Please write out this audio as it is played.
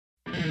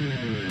Welcome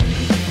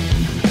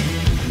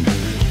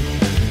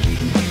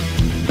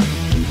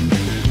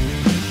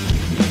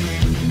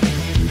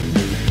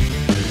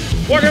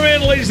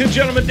in, ladies and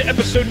gentlemen, to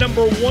episode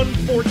number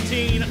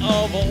 114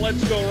 of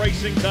Let's Go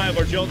Racing.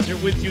 Tyler Jones here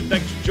with you.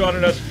 Thanks for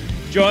joining us.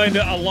 Joined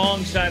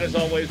alongside, as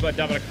always, by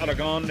Dominic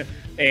Aragon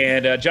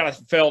and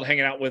Jonathan Feld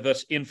hanging out with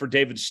us in for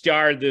David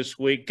Starr this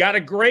week. Got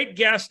a great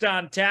guest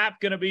on tap.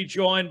 Going to be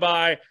joined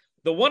by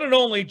the one and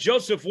only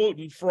Joseph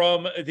Wooten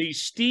from the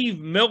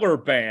Steve Miller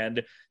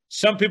Band.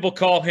 Some people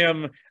call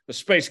him the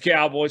Space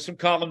Cowboy. Some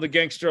call him the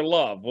Gangster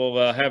Love.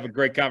 We'll have a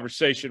great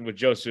conversation with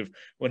Joseph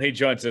when he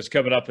joins us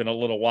coming up in a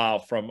little while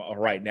from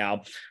right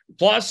now.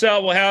 Plus,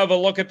 we'll have a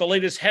look at the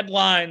latest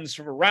headlines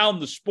from around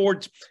the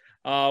sport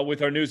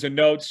with our news and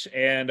notes,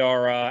 and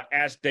our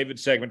Ask David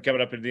segment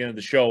coming up at the end of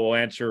the show. We'll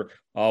answer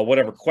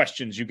whatever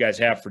questions you guys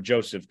have for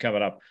Joseph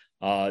coming up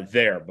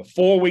there.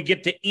 Before we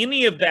get to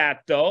any of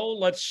that, though,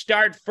 let's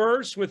start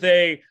first with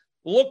a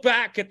look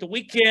back at the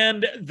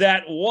weekend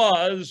that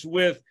was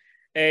with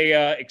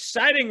a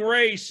exciting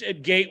race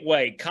at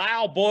Gateway.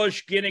 Kyle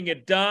Busch getting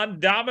it done.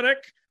 Dominic,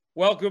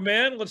 welcome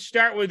in. Let's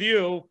start with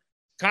you.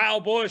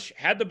 Kyle Busch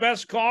had the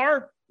best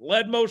car,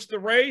 led most of the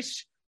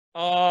race,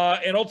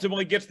 and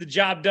ultimately gets the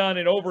job done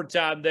in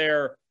overtime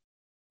there.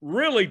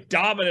 Really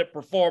dominant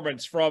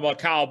performance from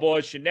Kyle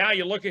Busch. And now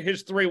you look at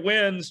his 3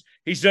 wins.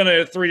 He's done it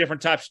at 3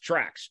 different types of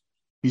tracks.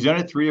 He's done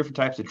it 3 different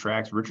types of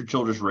tracks. Richard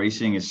Childress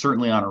Racing is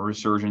certainly on a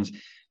resurgence.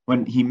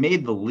 When he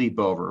made the leap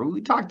over, we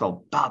talked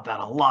about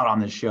that a lot on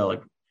this show.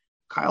 Like,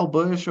 Kyle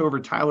Busch over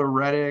Tyler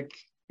Reddick,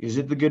 is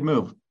it the good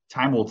move?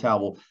 Time will tell.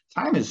 Well,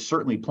 time is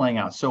certainly playing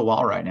out so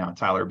well right now,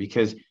 Tyler,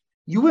 because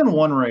you win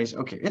one race.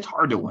 Okay, it's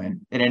hard to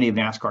win at any of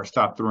NASCAR's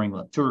top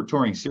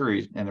touring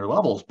series and their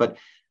levels, but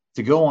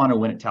to go on and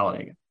win at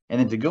Talladega,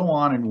 and then to go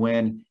on and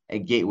win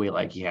at Gateway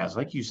like he has,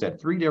 like you said,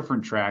 3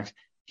 different tracks.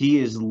 He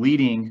is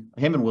leading,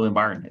 him and William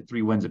Byron at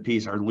 3 wins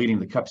apiece are leading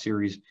the Cup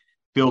Series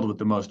filled with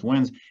the most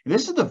wins. And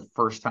this is the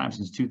first time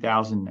since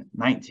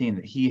 2019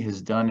 that he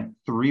has done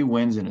 3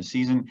 wins in a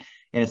season,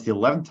 and it's the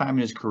 11th time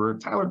in his career.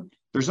 Tyler,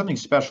 there's something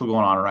special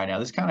going on right now.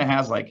 This kind of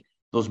has like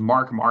those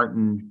Mark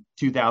Martin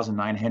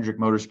 2009 Hendrick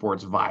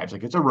Motorsports vibes.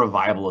 Like, it's a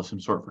revival of some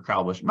sort for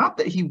Kyle Busch. Not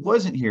that he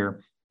wasn't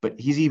here, but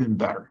he's even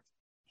better.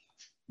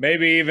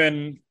 Maybe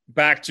even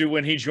back to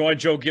when he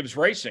joined Joe Gibbs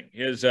Racing,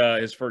 his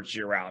first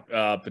year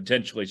out,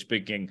 potentially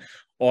speaking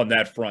on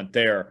that front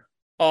there.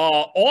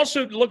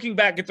 Also, looking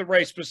back at the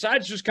race,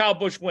 besides just Kyle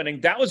Busch winning,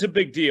 that was a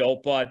big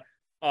deal. But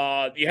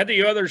you had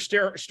the other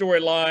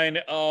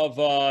storyline of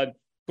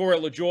Corey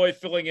LaJoie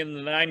filling in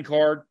the 9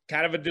 car.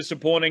 Kind of a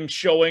disappointing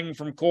showing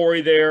from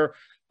Corey there.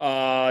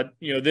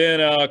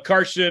 Then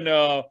Carson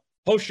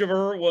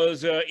Hochevar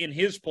was in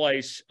his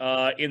place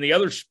in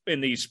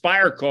the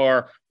Spire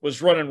car,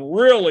 was running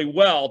really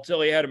well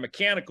till he had a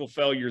mechanical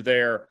failure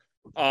there.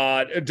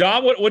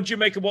 Dom, what did you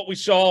make of what we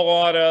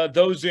saw on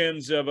those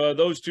ends of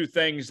those 2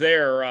 things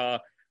there?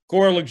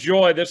 Corey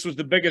LaJoie, this was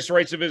the biggest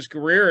race of his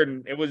career,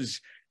 and it was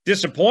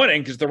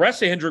disappointing because the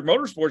rest of Hendrick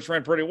Motorsports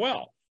ran pretty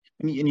well.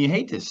 And you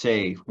hate to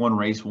say one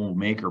race will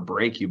make or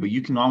break you, but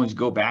you can always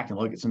go back and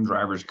look at some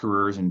drivers'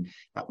 careers and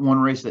that one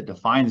race that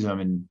defines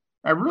them. And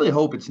I really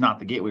hope it's not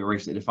the Gateway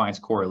race that defines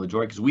Corey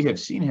LaJoie, because we have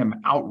seen him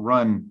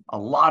outrun a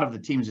lot of the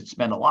teams that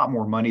spend a lot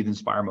more money than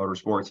Spire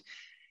Motorsports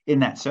in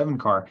that 7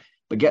 car.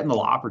 But getting the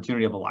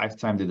opportunity of a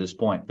lifetime to this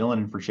point, filling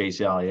in for Chase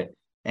Elliott,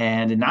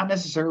 and not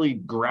necessarily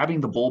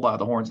grabbing the bull by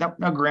the horns.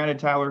 Now, granted,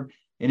 Tyler,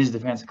 in his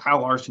defense,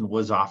 Kyle Larson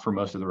was off for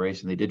most of the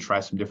race, and they did try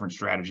some different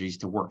strategies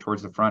to work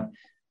towards the front.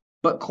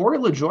 But Corey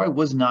LaJoie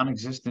was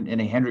non-existent in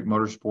a Hendrick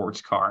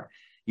Motorsports car.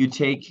 You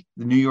take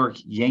the New York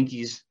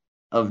Yankees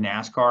of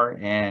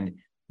NASCAR, and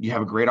you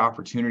have a great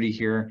opportunity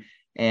here,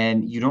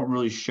 and you don't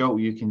really show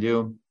what you can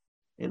do.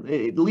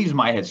 It leaves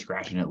my head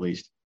scratching, at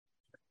least.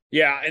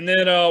 Yeah, and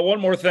then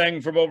one more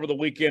thing from over the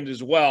weekend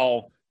as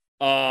well.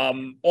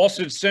 Austin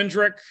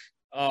Cindric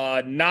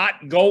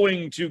not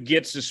going to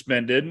get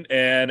suspended,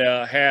 and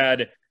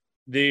had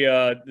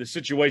the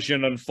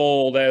situation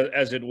unfold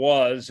as it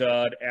was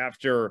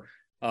after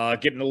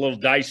getting a little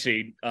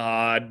dicey.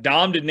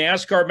 Dom, did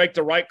NASCAR make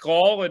the right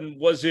call, and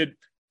was it,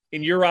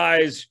 in your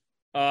eyes,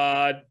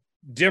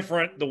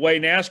 different the way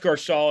NASCAR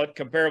saw it,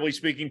 comparably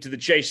speaking, to the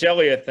Chase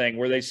Elliott thing,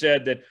 where they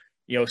said that,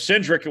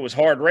 Cindric, it was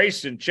hard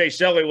race, and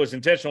Chase Elliott was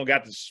intentional,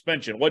 got the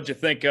suspension? What'd you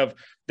think of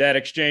that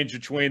exchange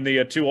between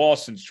the 2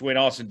 Austins, between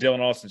Austin Dillon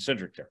and Austin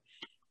Cindric there?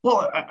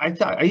 Well, I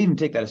thought I even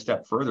take that a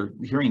step further.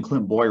 Hearing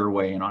Clint Boyer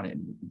weigh in on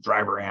it,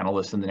 driver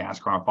analyst in the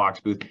NASCAR on Fox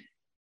booth,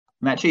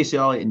 Matt Chase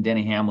Elliott and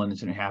Denny Hamlin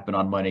incident happened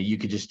on Monday. You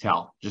could just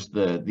tell, just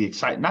the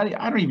excitement.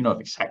 I don't even know if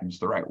excitement is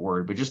the right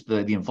word, but just the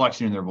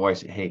inflection in their voice.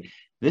 Hey,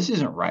 this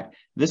isn't right.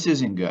 This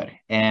isn't good.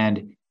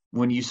 And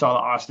when you saw the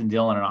Austin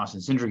Dillon and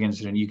Austin Cindric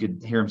incident, you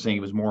could hear him saying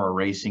it was more a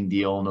racing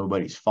deal,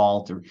 nobody's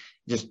fault, or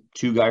just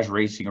 2 guys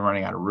racing and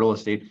running out of real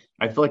estate.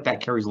 I feel like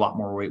that carries a lot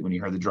more weight when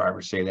you hear the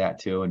driver say that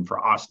too. And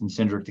for Austin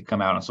Cindric to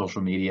come out on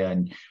social media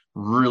and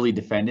really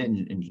defend it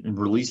and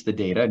release the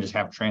data and just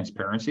have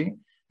transparency.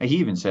 He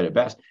even said it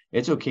best.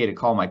 It's okay to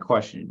call my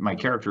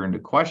character into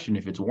question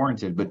if it's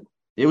warranted, but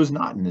it was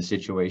not in this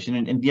situation.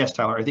 And yes,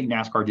 Tyler, I think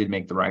NASCAR did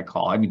make the right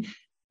call. I mean,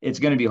 it's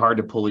going to be hard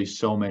to police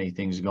so many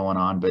things going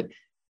on, but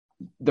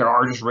there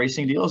are just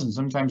racing deals, and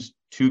sometimes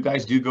two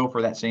guys do go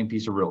for that same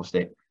piece of real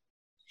estate.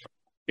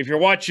 If you're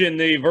watching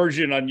the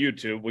version on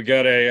YouTube, we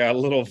got a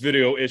little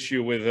video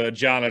issue with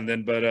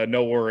Jonathan, but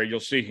no worry, you'll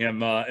see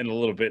him in a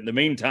little bit. In the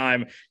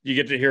meantime, you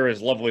get to hear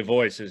his lovely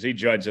voice as he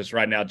joins us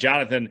right now.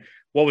 Jonathan,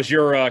 what was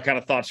your kind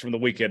of thoughts from the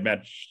weekend,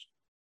 man?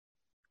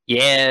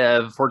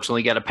 Yeah,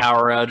 unfortunately got a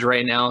power outage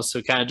right now,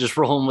 so kind of just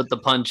rolling with the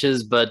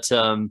punches. But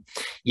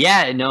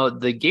yeah, no,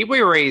 the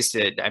Gateway race,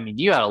 I mean,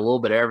 you had a little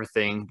bit of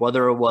everything,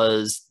 whether it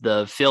was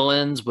the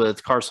fill-ins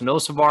with Carson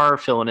Osavar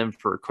filling in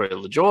for Corey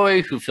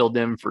LaJoie, who filled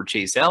in for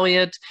Chase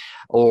Elliott,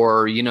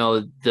 or, you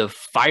know, the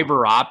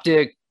fiber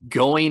optic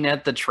going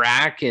at the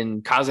track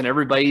and causing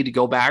everybody to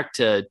go back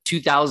to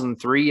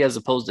 2003 as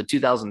opposed to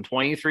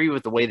 2023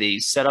 with the way they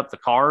set up the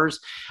cars.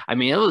 I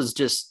mean, it was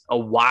just a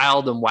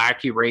wild and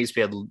wacky race.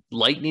 We had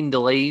lightning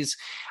delays.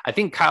 I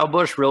think Kyle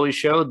Busch really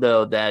showed,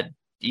 though, that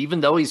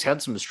even though he's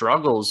had some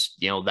struggles,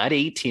 you know, that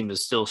A team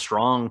is still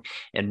strong.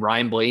 And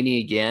Ryan Blaney,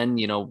 again,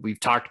 you know, we've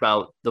talked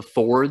about the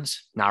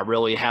Fords not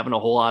really having a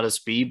whole lot of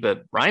speed,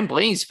 but Ryan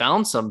Blaney's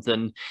found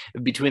something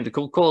between the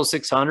Coca-Cola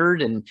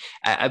 600. And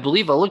I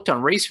believe I looked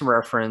on Racing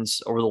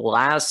Reference over the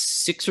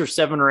last 6 or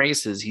 7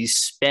 races, he's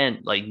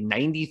spent like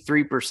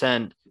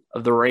 93%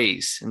 of the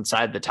race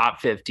inside the top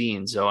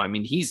 15. So, I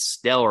mean, he's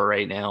stellar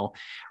right now.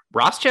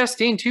 Ross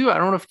Chastain, too. I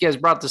don't know if you guys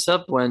brought this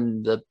up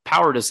when the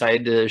power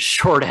decided to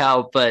short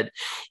out, but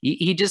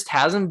he just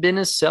hasn't been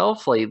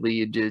himself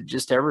lately,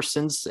 just ever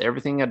since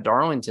everything at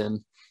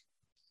Darlington.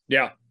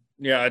 Yeah,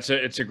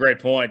 it's a great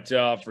point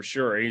for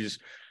sure. He's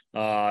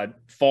fallen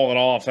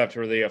off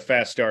after the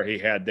fast start he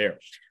had there.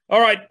 All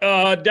right,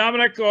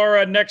 Dominic,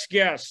 our next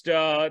guest,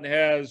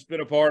 has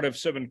been a part of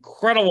some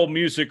incredible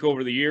music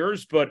over the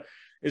years, but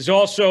is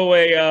also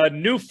a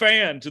new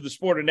fan to the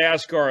sport of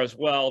NASCAR as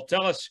well.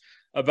 Tell us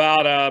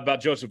about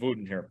Joseph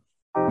Wooten here.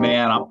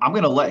 Man, I'm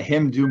going to let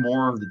him do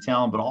more of the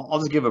telling, but I'll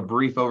just give a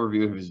brief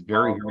overview of his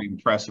very, very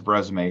impressive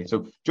resume.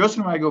 So Joseph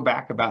and I go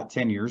back about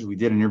 10 years. We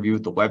did an interview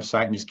with the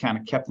website and just kind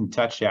of kept in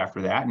touch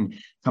after that. And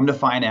come to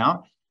find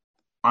out,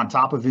 on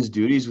top of his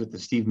duties with the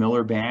Steve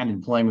Miller Band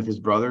and playing with his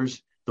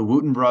brothers, the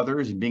Wooten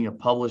brothers, and being a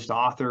published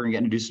author and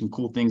getting to do some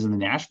cool things in the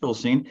Nashville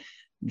scene,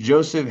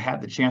 Joseph had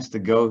the chance to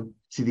go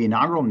to the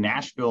inaugural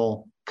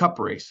Nashville Cup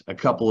race a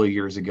couple of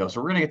years ago. So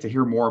we're going to get to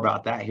hear more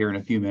about that here in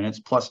a few minutes,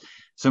 plus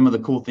some of the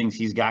cool things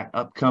he's got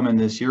upcoming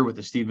this year with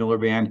the Steve Miller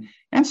Band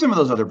and some of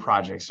those other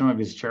projects, some of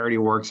his charity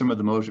work, some of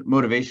the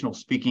motivational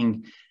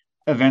speaking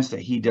events that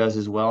he does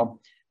as well.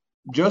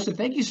 Joseph,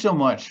 thank you so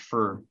much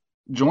for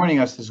joining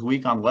us this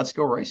week on Let's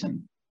Go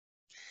Racing.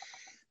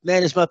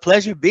 Man, it's my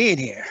pleasure being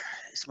here.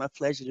 It's my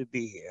pleasure to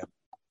be here.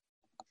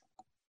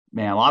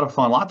 Man, a lot of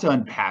fun, a lot to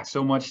unpack,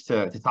 so much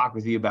to talk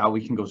with you about.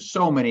 We can go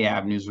so many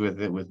avenues with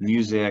it, with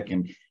music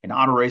and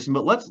auto racing,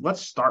 but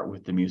let's start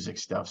with the music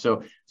stuff.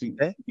 So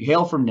okay. You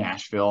hail from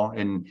Nashville,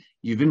 and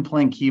you've been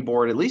playing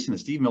keyboard, at least in the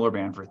Steve Miller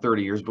Band, for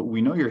 30 years, but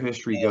we know your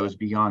history goes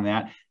beyond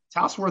that.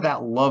 Tell us where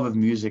that love of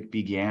music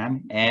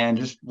began, and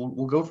just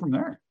we'll go from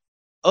there.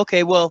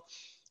 Okay, well,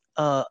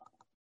 I'm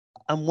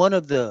one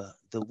of the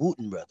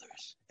Wooten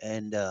brothers,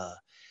 and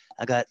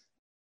I got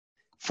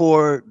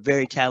 4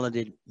 very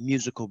talented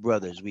musical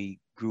brothers. We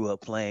grew up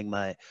playing.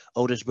 My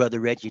oldest brother,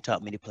 Reggie,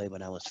 taught me to play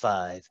when I was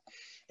 5,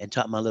 and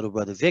taught my little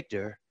brother,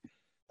 Victor,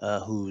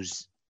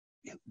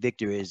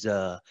 Victor is,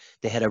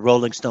 they had a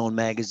Rolling Stone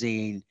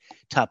magazine,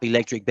 top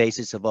electric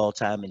bassist of all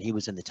time, and he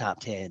was in the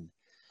top 10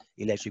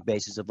 electric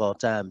bassists of all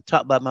time.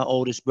 Taught by my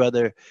oldest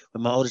brother.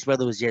 When my oldest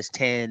brother was just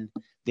 10,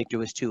 Victor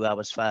was 2, I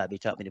was 5. He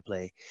taught me to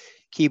play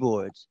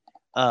keyboards.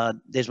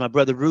 There's my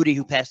brother, Rudy,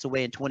 who passed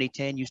away in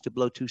 2010, used to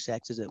blow 2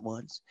 saxes at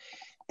once.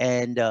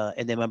 And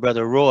then my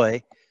brother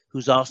Roy,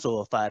 who's also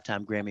a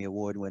 5-time Grammy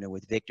Award winner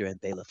with Victor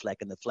and Bela Fleck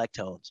and the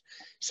Flecktones.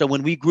 So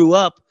when we grew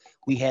up,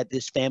 we had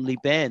this family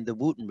band, the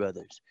Wooten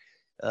brothers.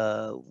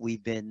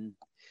 We've been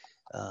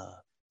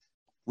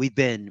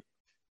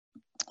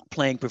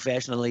playing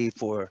professionally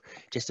for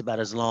just about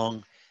as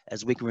long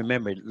as we can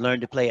remember.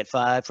 Learned to play at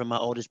 5 from my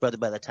oldest brother.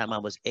 By the time I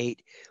was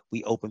 8,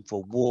 we opened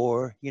for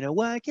War. You know,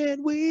 why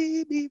can't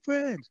we be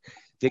friends?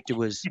 Victor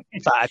was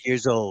 5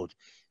 years old.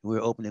 We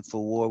were opening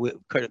for War.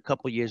 A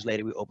couple of years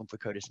later, we opened for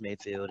Curtis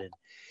Mayfield and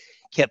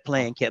kept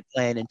playing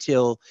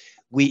until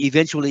we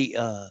eventually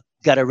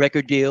got a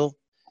record deal.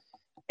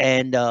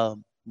 And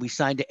we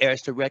signed to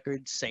Arista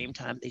Records, same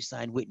time they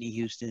signed Whitney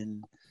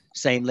Houston,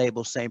 same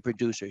label, same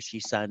producer. She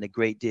signed a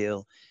great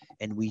deal,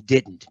 and we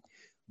didn't.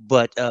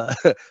 But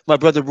my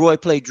brother Roy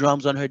played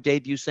drums on her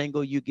debut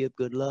single, You Give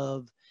Good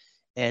Love.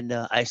 And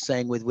I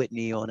sang with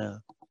Whitney on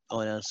a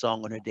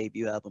song on her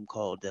debut album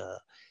called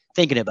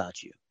Thinking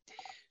About You.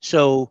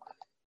 So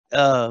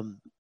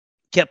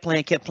kept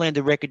playing.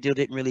 The record deal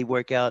didn't really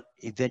work out.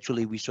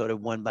 Eventually, we sort of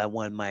one by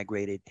one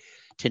migrated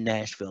to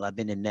Nashville. I've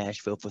been in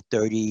Nashville for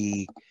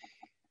 33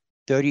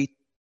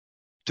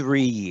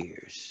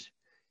 years.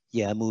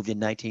 Yeah, I moved in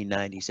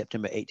 1990,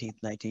 September 18th,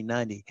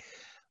 1990.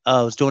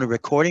 I was doing a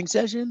recording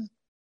session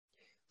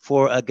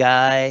for a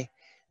guy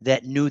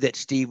that knew that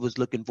Steve was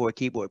looking for a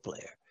keyboard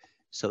player.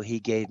 So he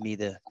gave me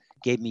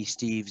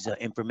Steve's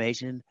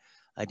information.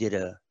 I did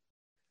a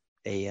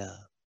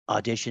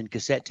audition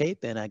cassette tape,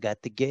 and I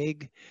got the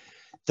gig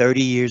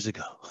 30 years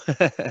ago.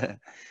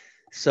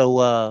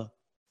 So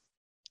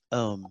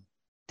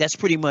that's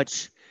pretty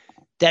much,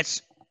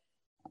 that's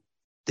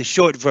the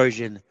short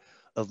version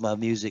of my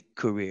music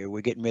career.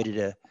 We're getting ready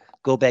to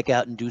go back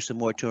out and do some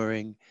more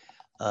touring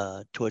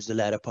towards the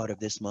latter part of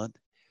this month.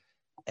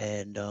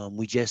 And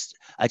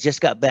I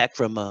just got back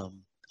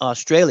from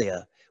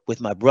Australia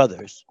with my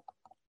brothers,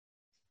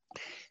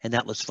 and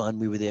that was fun.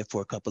 We were there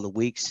for a couple of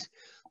weeks,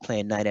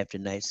 playing night after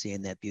night,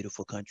 seeing that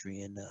beautiful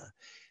country and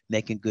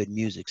making good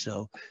music.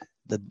 So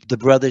the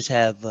brothers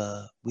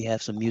we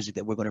have some music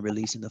that we're going to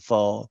release in the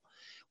fall.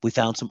 We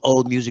found some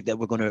old music that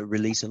we're going to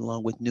release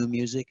along with new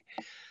music,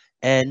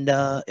 and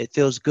it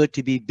feels good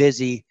to be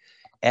busy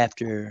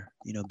after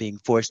being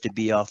forced to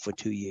be off for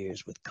 2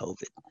 years with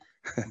COVID.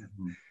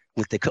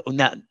 With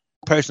not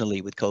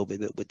personally with COVID,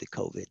 but with the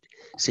COVID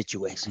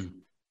situation.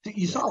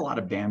 You saw a lot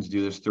of bands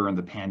do this during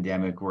the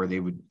pandemic, where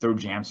they would throw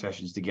jam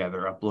sessions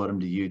together, upload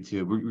them to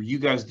YouTube. Were you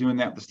guys doing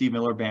that with the Steve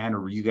Miller Band,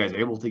 or were you guys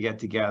able to get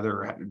together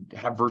or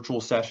have virtual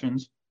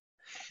sessions?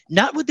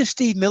 Not with the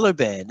Steve Miller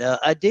Band.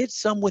 I did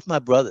some with my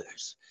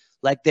brothers.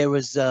 Like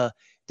there's a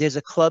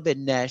club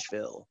in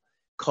Nashville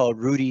called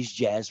Rudy's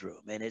Jazz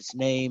Room, and it's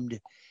named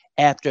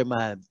after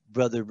my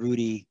brother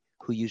Rudy,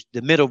 who used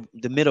the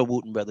middle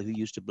Wooten brother, who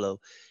used to blow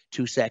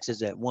 2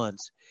 saxes at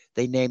once.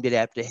 They named it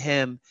after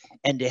him,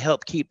 and to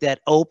help keep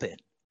that open,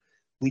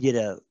 we did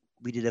a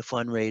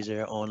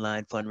fundraiser,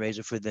 online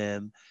fundraiser for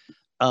them.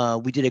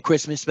 We did a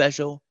Christmas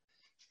special,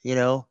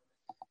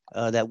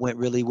 that went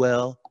really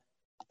well.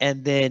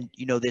 And then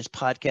this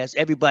podcast,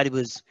 everybody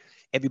was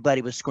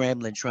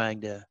scrambling,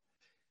 trying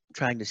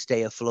to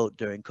stay afloat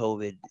during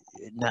COVID,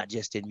 not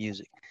just in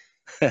music.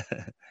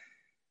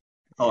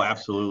 Oh,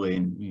 absolutely.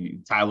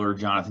 And Tyler,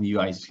 Jonathan, you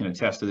guys can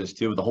attest to this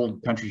too, with the whole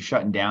country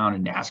shutting down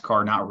and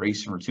NASCAR not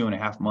racing for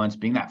 2.5 months,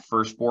 being that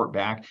first sport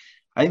back.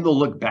 I think they'll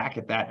look back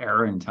at that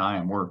era in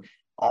time where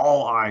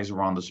all eyes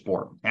were on the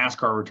sport.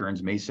 NASCAR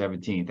returns May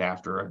 17th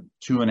after a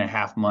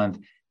 2.5 month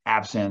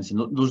absence.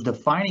 And those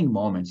defining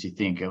moments, you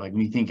think, like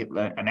when you think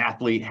an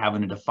athlete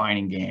having a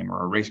defining game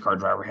or a race car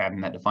driver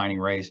having that defining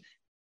race,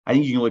 I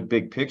think you can look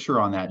big picture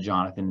on that,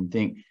 Jonathan, and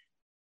think,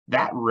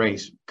 that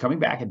race coming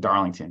back at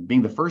Darlington,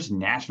 being the first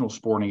national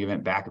sporting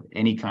event back of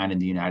any kind in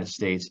the United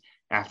States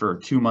after a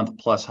 2-month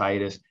plus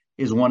hiatus,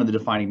 is one of the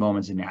defining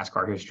moments in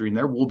NASCAR history. And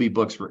there will be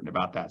books written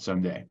about that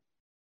someday.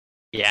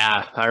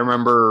 Yeah, I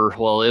remember,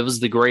 well, it was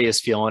the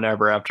greatest feeling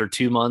ever after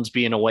 2 months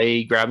being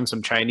away, grabbing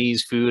some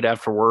Chinese food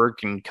after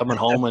work and coming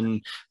home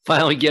and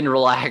finally getting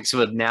relaxed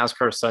with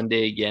NASCAR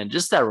Sunday again.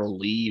 Just that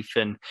relief.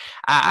 And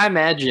I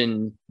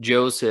imagine,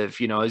 Joseph,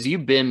 as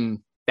you've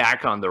been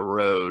back on the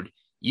road,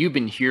 you've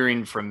been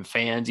hearing from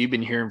fans, you've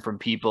been hearing from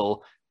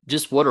people,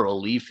 just what a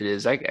relief it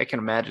is. I can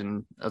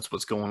imagine that's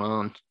what's going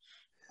on.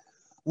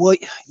 Well,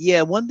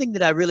 yeah, one thing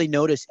that I really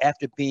noticed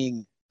after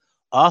being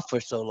off for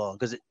so long,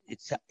 because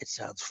it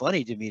sounds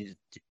funny to me,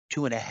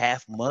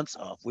 2.5 months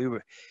off. We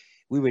were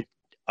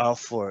off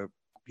for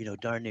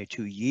darn near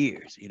 2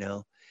 years.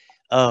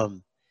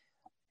 One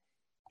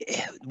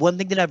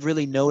thing that I've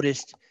really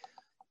noticed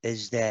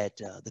is that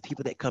the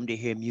people that come to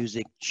hear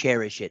music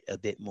cherish it a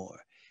bit more.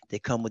 They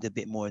come with a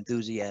bit more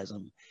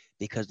enthusiasm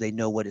because they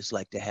know what it's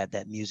like to have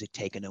that music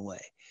taken away.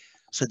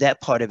 So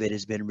that part of it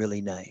has been really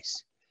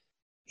nice.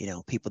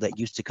 People that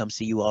used to come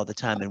see you all the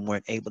time and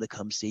weren't able to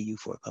come see you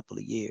for a couple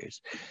of years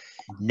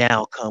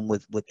now come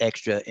with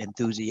extra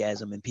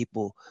enthusiasm, and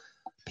people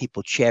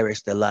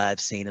cherish the live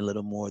scene a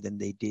little more than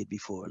they did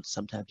before.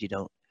 Sometimes you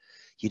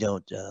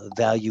don't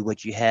value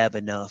what you have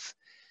enough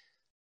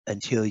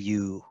until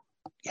you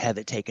have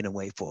it taken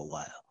away for a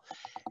while.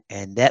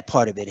 And that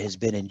part of it has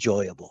been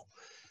enjoyable.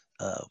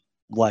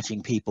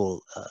 Watching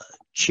people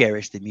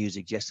cherish the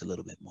music just a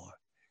little bit more.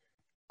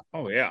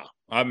 Oh yeah,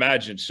 I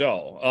imagine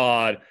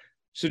so.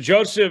 So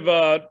Joseph,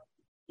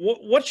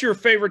 what's your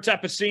favorite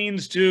type of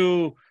scenes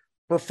to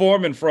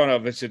perform in front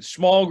of? Is it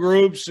small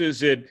groups?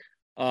 Is it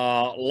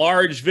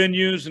large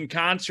venues and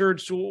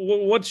concerts?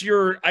 What's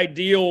your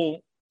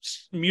ideal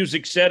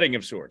music setting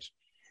of sorts?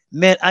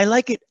 Man, I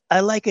like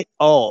it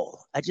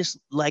all. I just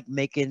like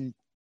making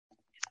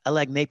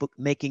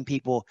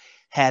people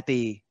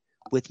happy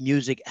with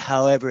music,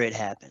 however it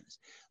happens.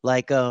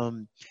 Like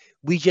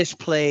we just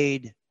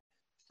played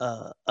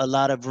a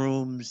lot of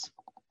rooms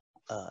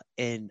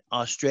in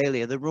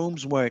Australia. The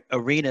rooms weren't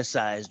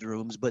arena-sized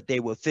rooms, but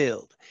they were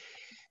filled,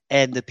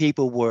 and the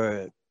people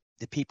were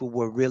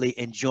really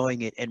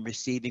enjoying it and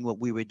receiving what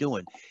we were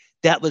doing.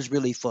 That was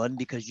really fun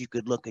because you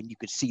could look and you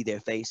could see their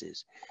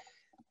faces.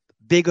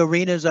 Big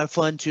arenas are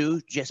fun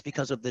too, just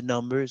because of the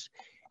numbers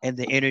and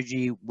the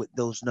energy with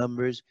those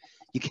numbers.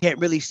 You can't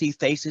really see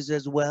faces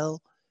as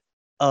well,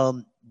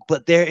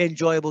 but they're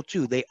enjoyable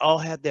too. They all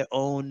have their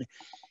own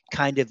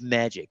kind of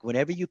magic.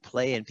 Whenever you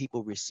play and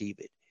people receive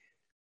it,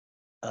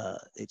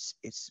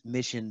 it's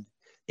mission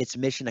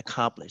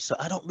accomplished. So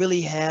I don't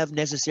really have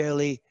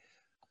necessarily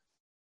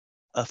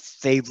a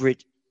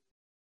favorite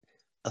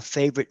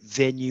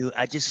venue.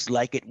 I just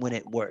like it when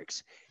it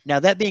works. Now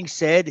that being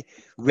said,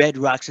 Red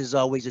Rocks is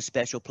always a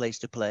special place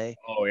to play.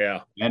 Oh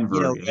yeah,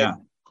 Denver, yeah.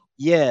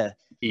 Yeah.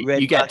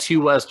 You got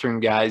two Western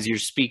guys. You're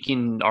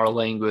speaking our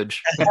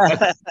language.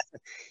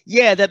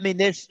 Yeah, that mean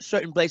there's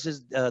certain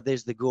places.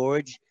 There's the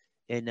Gorge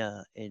in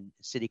a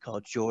city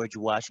called George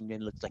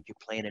Washington. Looks like you're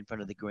playing in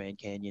front of the Grand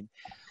Canyon.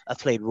 I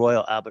played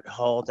Royal Albert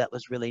Hall. That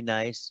was really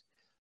nice.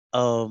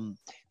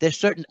 There's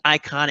certain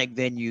iconic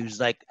venues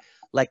like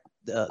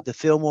the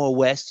Fillmore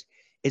West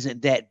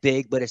isn't that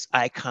big, but it's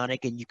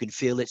iconic and you can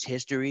feel its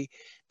history.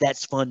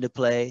 That's fun to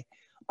play.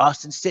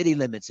 Austin City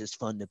Limits is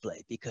fun to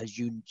play because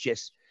you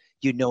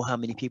know how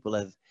many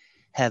people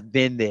have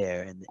been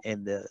there,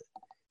 and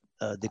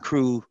the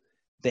crew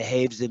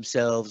behaves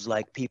themselves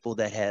like people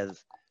that have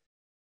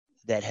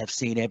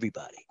seen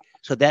everybody.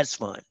 So that's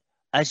fun.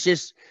 I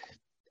just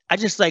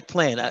like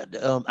playing.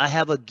 I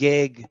have a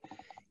gig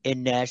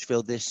in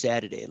Nashville this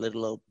Saturday, a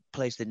little old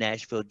place, the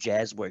Nashville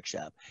Jazz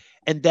Workshop,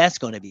 and that's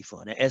going to be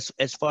fun.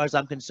 As far as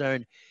I'm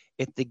concerned,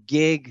 if the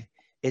gig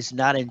is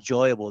not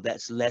enjoyable,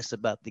 that's less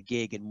about the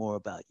gig and more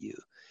about you.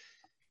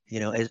 You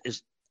know,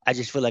 I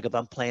just feel like if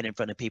I'm playing in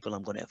front of people,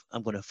 I'm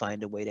gonna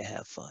find a way to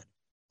have fun.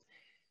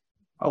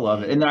 I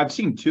love it. And I've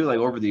seen too, like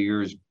over the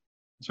years,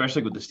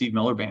 especially with the Steve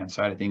Miller Band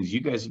side of things,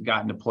 you guys have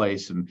gotten to play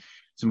some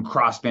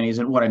cross venues.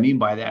 And what I mean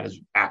by that is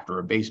after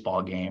a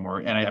baseball game,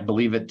 and I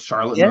believe at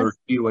Charlotte Motor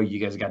Speedway, you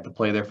guys got to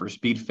play there for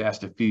Speed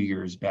Fest a few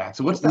years back.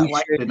 So what's that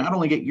like to not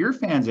only get your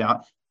fans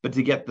out, but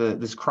to get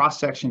this cross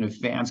section of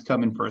fans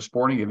coming for a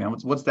sporting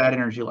event? What's that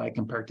energy like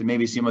compared to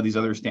maybe some of these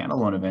other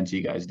standalone events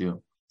you guys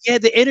do? Yeah,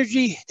 the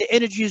energy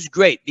is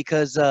great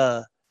because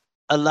a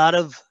lot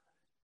of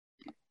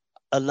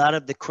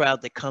the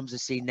crowd that comes to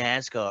see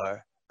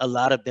NASCAR, a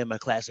lot of them are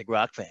classic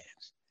rock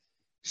fans.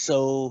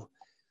 So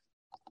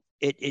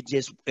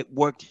it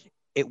worked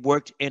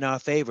in our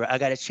favor. I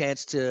got a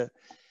chance to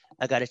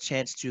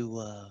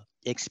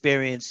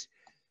experience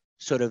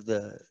sort of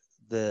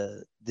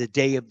the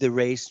day of the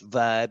race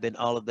vibe and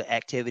all of the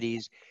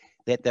activities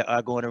that there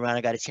are going around.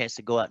 I got a chance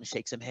to go out and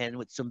shake some hands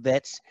with some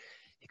vets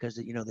because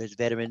there's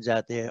veterans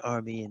out there,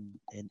 Army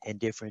and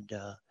different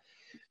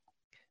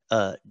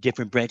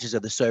different branches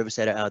of the service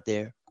that are out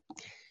there.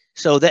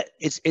 So that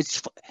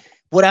it's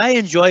what I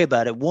enjoy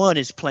about it. One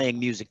is playing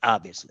music,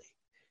 obviously,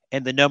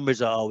 and the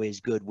numbers are always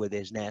good where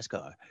there's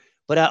NASCAR.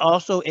 But I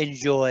also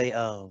enjoy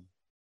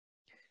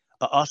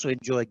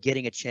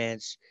getting a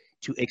chance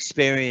to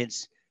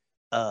experience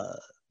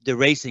the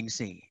racing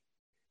scene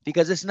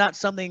because it's not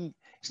something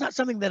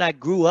that I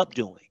grew up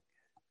doing.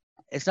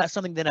 It's not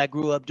something that I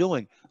grew up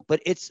doing,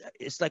 but it's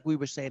like we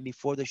were saying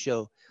before the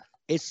show.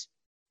 It's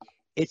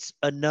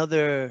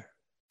another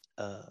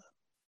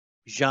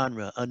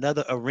genre,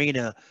 another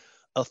arena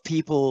of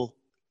people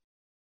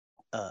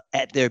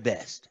at their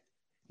best.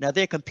 Now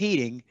they're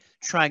competing,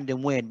 trying to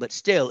win, but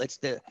still,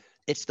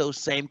 it's those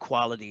same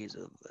qualities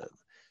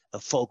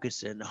of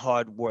focus and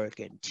hard work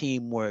and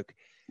teamwork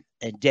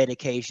and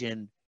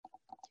dedication,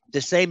 the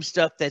same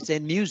stuff that's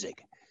in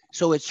music.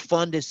 So it's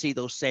fun to see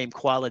those same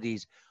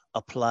qualities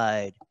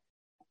applied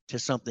to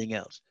something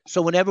else.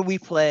 So whenever we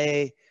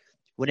play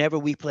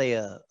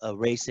a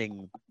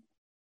racing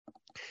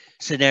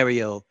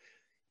scenario,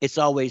 it's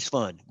always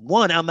fun.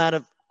 One,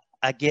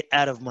 I get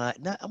out of my,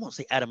 I won't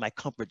say out of my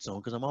comfort zone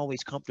because I'm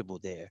always comfortable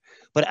there,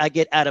 but I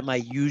get out of my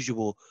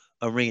usual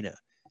arena.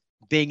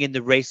 Being in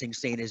the racing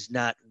scene is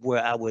not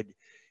where I would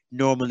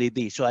normally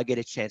be. So I get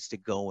a chance to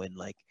go and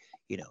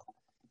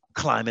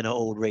climb in an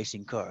old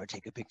racing car,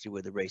 take a picture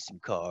with a racing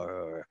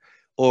car,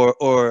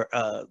 or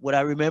what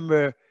I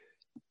remember,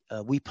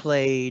 we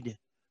played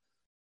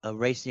a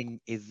racing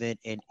event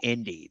in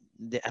Indy.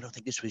 I don't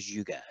think this was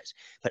you guys,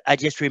 but I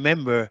just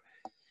remember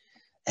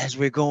as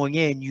we're going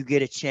in, you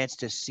get a chance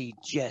to see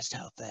just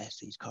how fast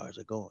these cars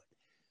are going.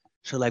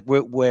 So like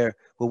we're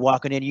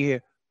walking in, you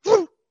hear,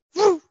 woo,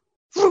 woo,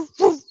 woo,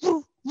 woo,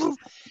 woo, woo.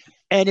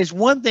 And it's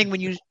one thing when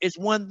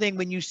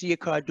you see a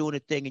car doing a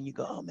thing and you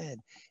go, oh man,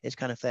 it's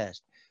kind of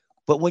fast.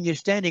 But when you're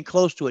standing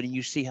close to it and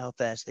you see how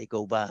fast they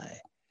go by,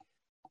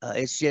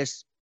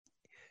 it's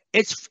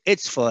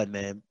fun,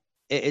 man.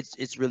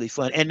 It's really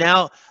fun. And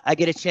now I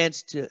get a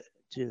chance to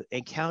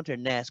encounter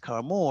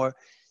NASCAR more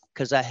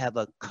because I have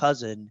a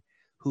cousin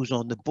who's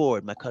on the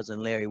board. My cousin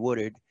Larry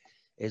Woodard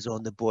is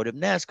on the board of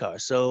NASCAR.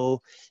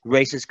 So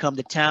races come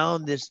to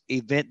town, this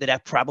event that I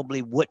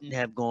probably wouldn't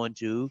have gone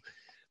to,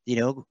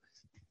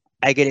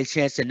 I get a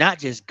chance to not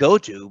just go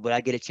to, but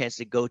I get a chance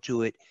to go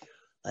to it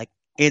like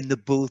in the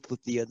booth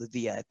with the other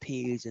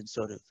VIPs and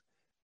sort of,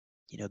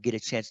 get a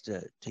chance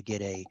to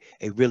get a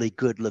really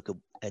good look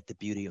at the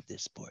beauty of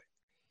this sport.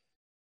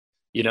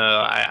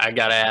 I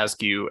got to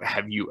ask you,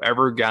 have you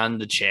ever gotten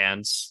the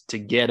chance to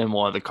get in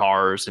one of the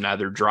cars and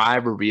either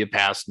drive or be a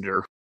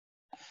passenger?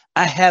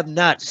 I have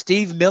not.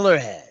 Steve Miller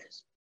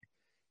has.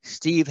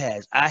 Steve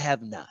has. I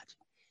have not.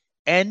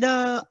 And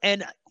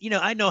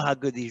I know how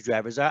good these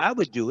drivers are. I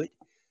would do it.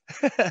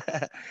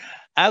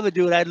 I would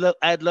do it.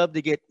 I'd love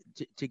to get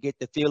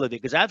the feel of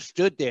it because I've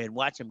stood there and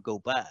watched them go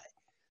by.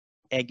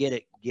 and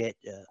get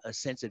a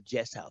sense of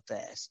just how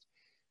fast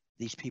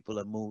these people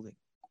are moving.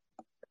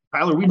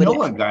 Tyler, we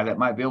know a guy that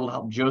might be able to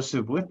help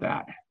Joseph with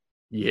that.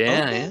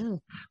 Yeah, Okay.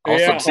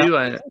 yeah. Also, too,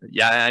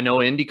 I know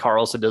IndyCar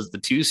also does the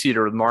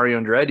 2-seater with Mario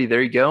Andretti.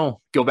 There you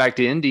go. Go back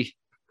to Indy.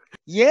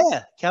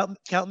 Yeah,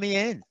 count me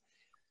in.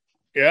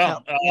 Yeah,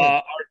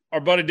 our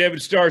buddy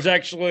David Starr is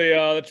actually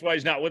that's why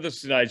he's not with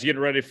us tonight. He's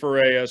getting ready for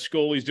a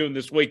school he's doing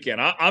this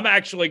weekend. I'm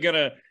actually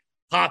gonna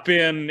hop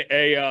in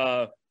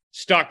a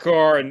stock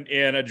car and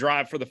a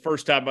drive for the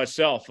first time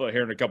myself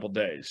here in a couple of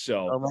days.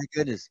 So, oh my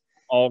goodness,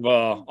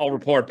 I'll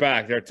report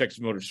back there at Texas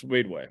Motor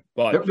Speedway.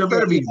 But there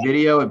better be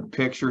video and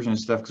pictures and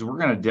stuff because we're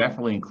going to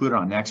definitely include it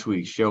on next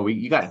week's show.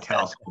 You got to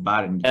tell us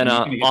about it and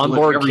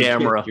onboard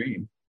camera.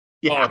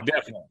 Yeah,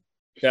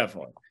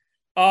 definitely.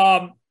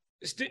 I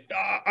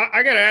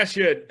got to ask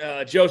you,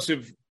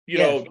 Joseph. You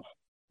know,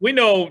 we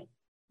know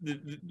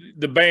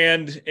the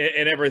band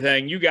and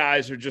everything. You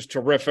guys are just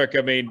terrific.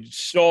 I mean,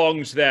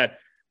 songs that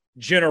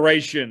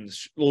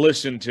generations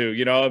listen to.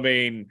 You know, I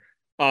mean,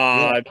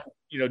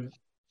 you know.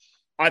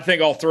 I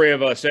think all three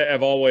of us have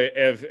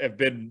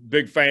been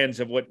big fans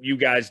of what you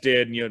guys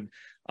did, and, you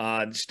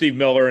know, Steve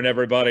Miller and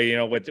everybody, you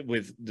know, with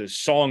the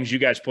songs you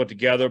guys put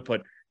together.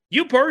 But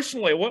you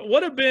personally,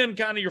 what have been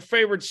kind of your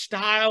favorite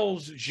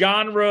styles,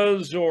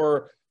 genres,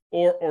 or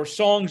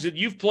songs that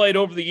you've played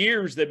over the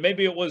years that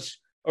maybe it was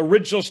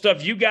original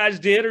stuff you guys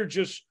did, or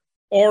just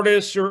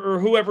artists or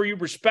whoever you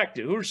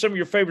respected? Who are some of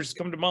your favorites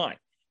that come to mind?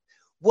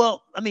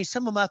 Well, I mean,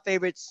 some of my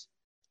favorites,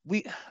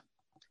 I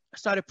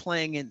started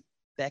playing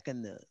back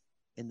in the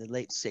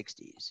late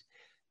 60s.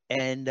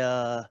 And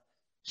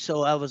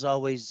so I was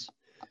always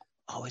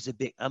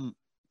I'm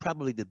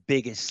probably the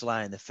biggest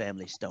Sly and the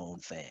Family Stone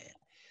fan.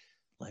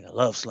 Like, I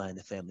love Sly and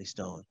the Family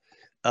Stone.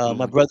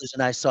 My brothers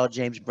and I saw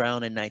James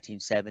Brown in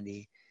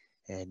 1970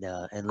 and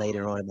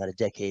later on, about a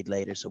decade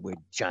later. So we're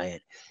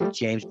giant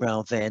James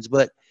Brown fans.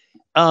 But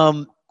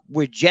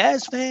we're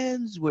jazz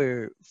fans,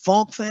 we're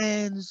funk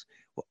fans,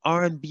 we're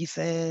R&B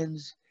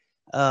fans.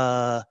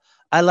 I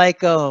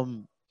like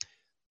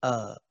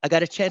I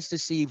got a chance to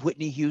see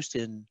Whitney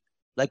Houston.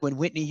 Like, when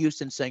Whitney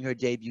Houston sang her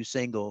debut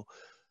single,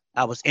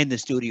 I was in the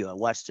studio. I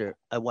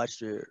watched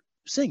her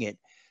sing it.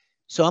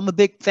 So I'm a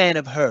big fan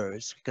of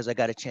hers because I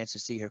got a chance to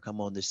see her come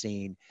on the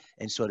scene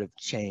and sort of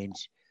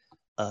change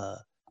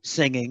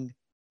singing.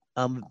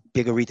 I'm a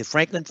big Aretha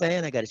Franklin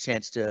fan. I got a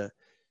chance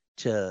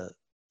to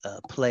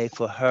play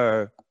for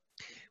her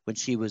when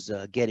she was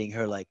getting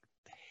her like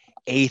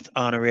 8th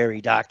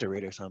honorary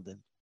doctorate or something.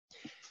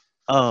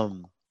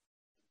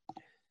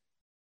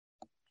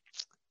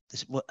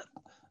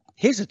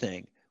 Here's the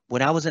thing.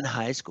 When I was in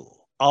high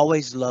school,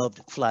 always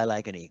loved Fly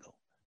Like an Eagle.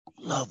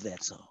 Love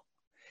that song.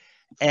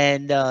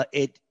 And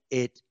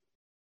it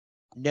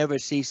never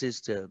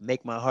ceases to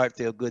make my heart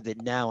feel good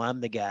that now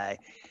I'm the guy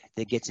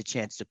that gets a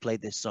chance to play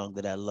this song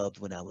that I loved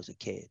when I was a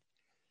kid.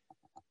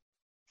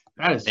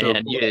 That is so cool.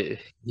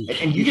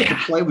 And you get to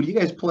play, when you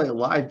guys play it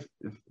live,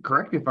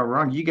 correct me if I'm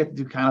wrong, you get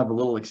to do kind of a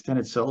little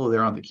extended solo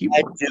there on the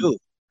keyboard. I do.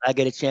 I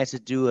get a chance to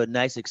do a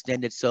nice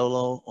extended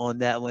solo on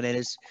that one. And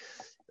it's,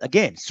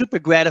 again, super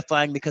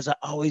gratifying because I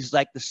always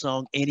liked the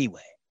song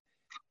anyway.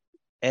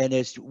 And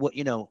it's what,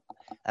 you know,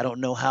 I don't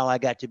know how I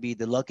got to be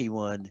the lucky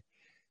one,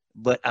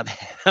 but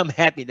I'm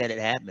happy that it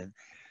happened.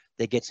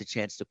 That gets a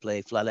chance to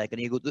play Fly Like an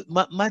Eagle.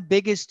 My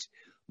biggest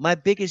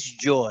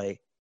joy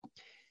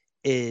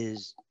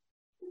is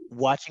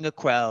watching a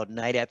crowd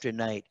night after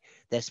night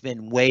that's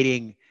been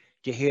waiting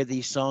to hear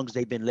these songs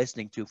they've been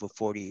listening to for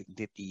 40 and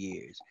 50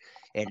 years,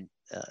 and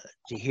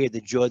to hear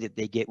the joy that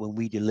they get when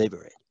we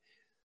deliver it.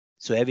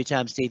 So every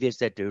time Steve hits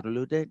that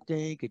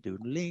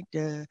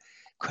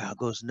crowd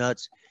goes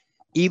nuts.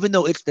 Even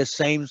though it's the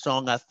same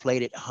song, I've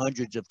played it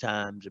hundreds of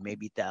times or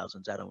maybe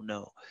thousands, I don't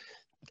know.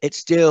 It's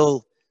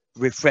still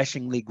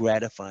refreshingly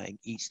gratifying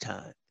each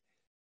time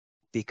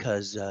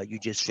because you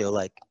just feel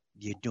like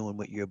you're doing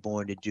what you're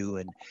born to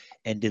do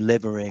and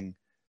delivering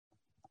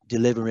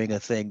a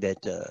thing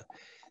that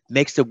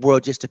makes the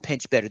world just a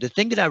pinch better. The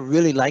thing that I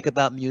really like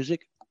about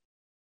music,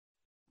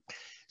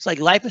 it's like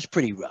life is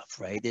pretty rough,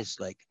 right? It's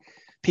like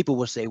people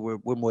will say we're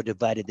more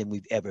divided than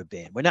we've ever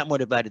been. We're not more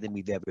divided than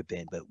we've ever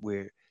been, but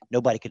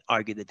nobody can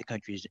argue that the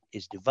country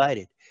is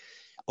divided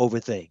over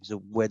things,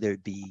 whether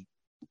it be,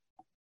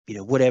 you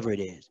know, whatever it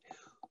is.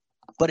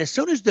 But as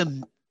soon as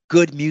the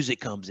good music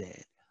comes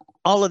in,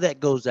 all of that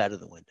goes out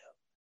of the window.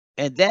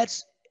 And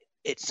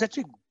it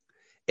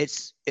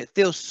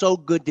feels so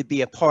good to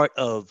be a part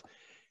of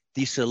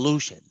the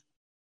solution,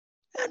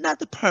 and not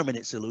the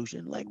permanent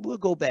solution. Like, we'll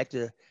go back to,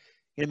 you know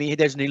what I mean?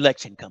 There's an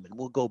election coming.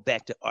 We'll go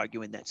back to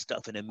arguing that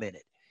stuff in a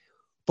minute.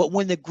 But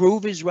when the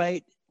groove is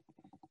right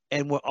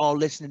and we're all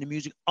listening to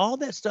music, all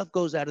that stuff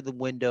goes out of the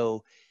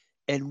window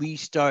and we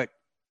start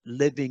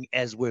living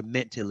as we're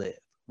meant to live,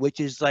 which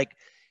is like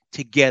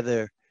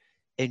together,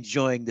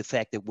 enjoying the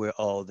fact that we're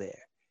all there.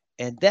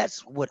 And that's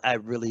what I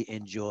really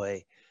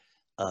enjoy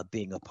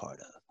being a part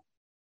of.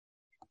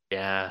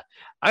 Yeah.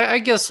 I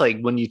guess, like,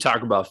 when you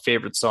talk about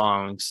favorite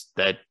songs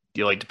that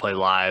you like to play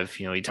live,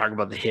 you know, you talk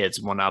about the hits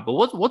and whatnot, but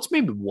what's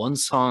maybe one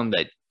song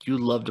that you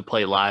love to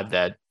play live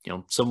that, you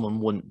know, someone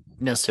wouldn't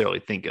necessarily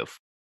think of?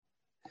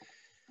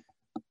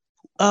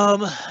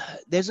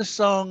 There's a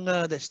song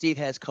that Steve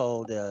has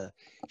called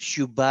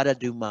Shubada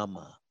Du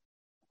Mama.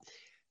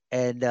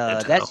 And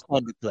that's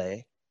fun to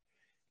play.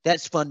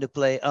 That's fun to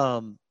play.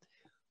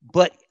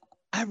 But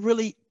I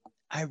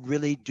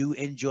really do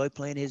enjoy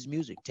playing his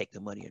music. Take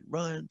the Money and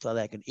Run, Fly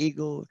Like an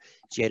Eagle,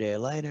 Jet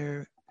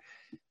Airliner,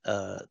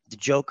 The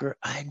Joker.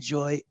 I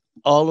enjoy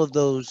all of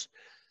those.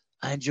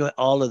 I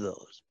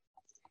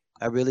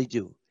really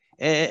do.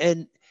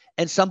 And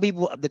some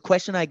people, the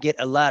question I get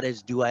a lot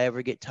is, do I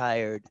ever get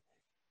tired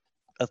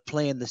of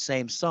playing the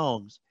same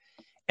songs?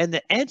 And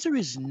the answer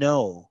is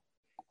no,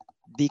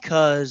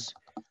 because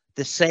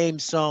the same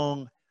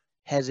song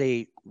has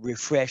a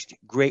refreshed,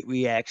 great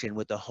reaction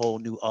with a whole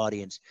new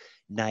audience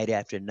night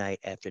after night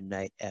after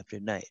night after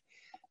night.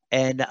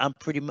 And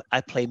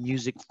I play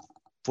music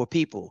for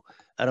people.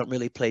 I don't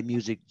really play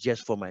music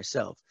just for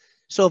myself.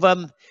 So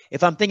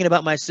if I'm thinking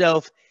about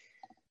myself,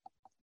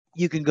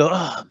 you can go,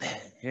 oh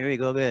man, here we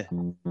go,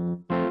 man.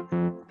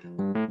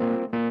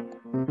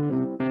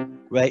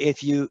 Right?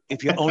 If you're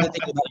only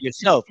thinking about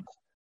yourself.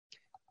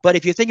 But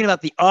if you're thinking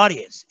about the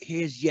audience,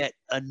 here's yet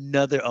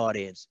another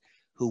audience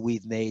who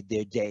we've made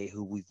their day,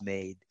 who we've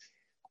made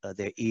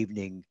their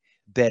evening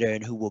better,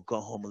 and who will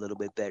go home a little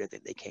bit better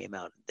than they came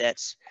out. That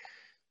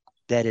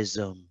is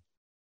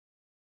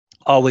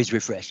always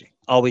refreshing,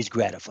 always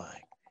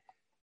gratifying.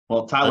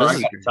 Well, Tyler, I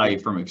got to tell you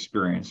from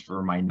experience,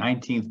 for my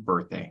 19th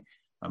birthday,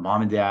 my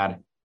mom and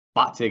dad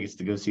bought tickets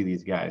to go see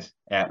these guys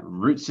at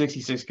Route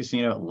 66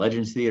 Casino,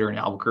 Legends Theater in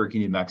Albuquerque,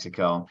 New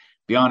Mexico.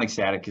 Beyond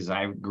ecstatic, because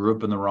I grew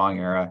up in the wrong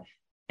era,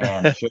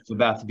 and the show's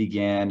about to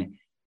begin,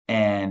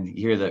 and you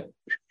hear the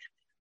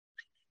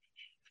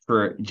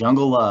for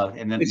Jungle Love,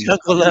 and then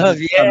Jungle Love,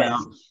 yeah.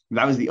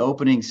 That was the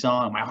opening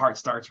song. My heart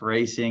starts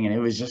racing, and it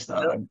was just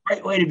a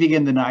great way to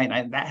begin the night.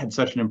 And that had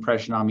such an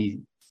impression on me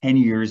 10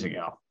 years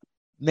ago.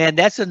 Man,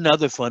 that's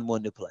another fun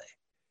one to play,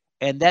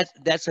 and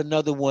that's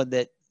another one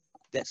that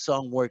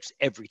song works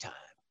every time.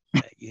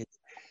 Right? You hit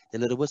the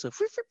little whistle,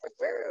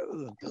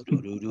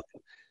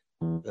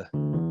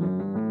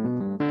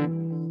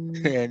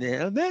 and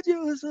then I met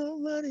you with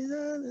somebody's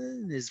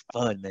island. It's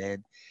fun,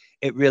 man.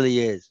 It really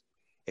is.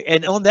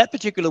 And on that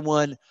particular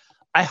one,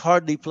 I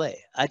hardly play.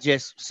 I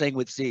just sing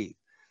with Steve.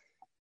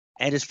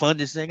 And it's fun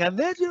to sing. I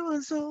met you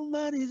on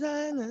somebody's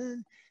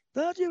island.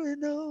 Thought you would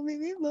know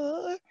me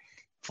more.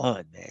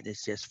 Fun, man.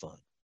 It's just fun.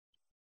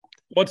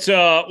 What's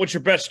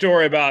your best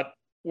story about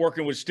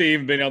working with Steve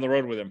and being on the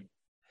road with him?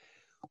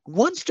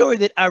 One story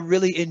that I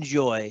really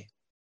enjoy,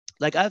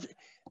 like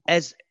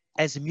as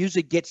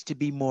music gets to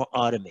be more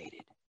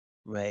automated,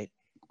 right?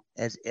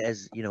 As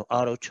you know,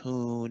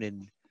 auto-tune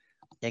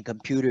and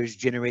computers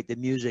generate the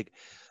music.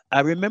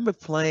 I remember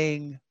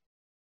playing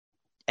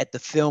at the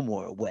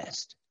Fillmore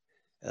West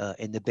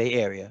in the Bay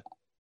Area,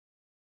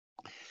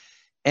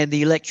 and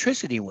the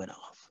electricity went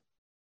off.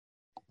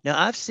 Now,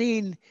 I've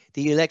seen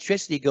the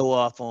electricity go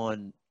off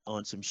on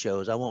some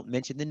shows. I won't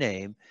mention the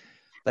name,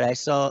 but I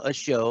saw a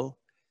show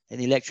and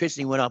the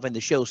electricity went off and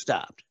the show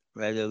stopped,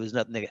 right? There was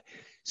nothing there.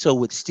 So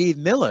with Steve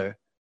Miller,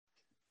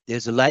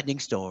 there's a lightning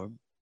storm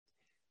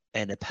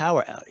and a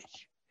power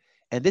outage.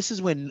 And this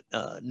is when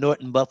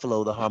Norton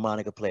Buffalo, the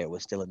harmonica player,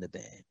 was still in the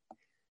band.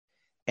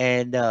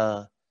 And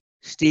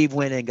Steve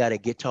went and got a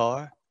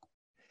guitar,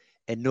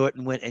 and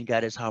Norton went and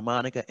got his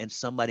harmonica, and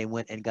somebody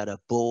went and got a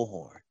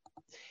bullhorn.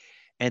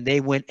 And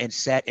they went and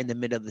sat in the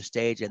middle of the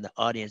stage, and the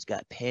audience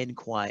got pin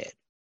quiet,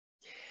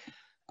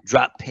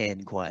 drop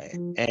pin quiet.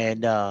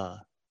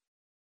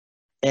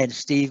 And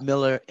Steve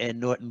Miller and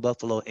Norton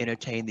Buffalo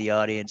entertained the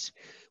audience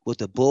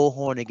with a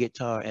bullhorn, a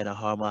guitar, and a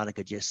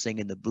harmonica, just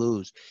singing the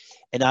blues.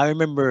 And I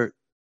remember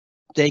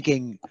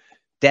thinking,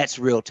 that's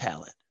real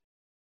talent,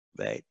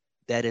 right?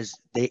 That is,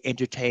 they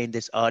entertained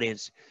this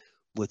audience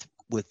with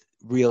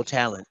real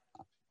talent,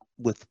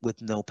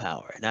 with no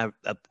power. And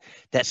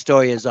that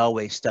story is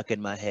always stuck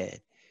in my head.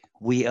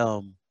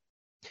 The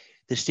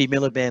Steve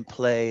Miller Band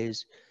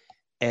plays,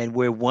 and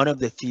we're one of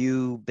the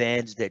few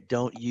bands that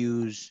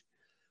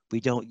we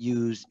don't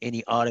use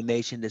any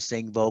automation to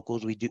sing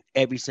vocals. We do,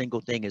 every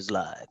single thing is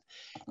live,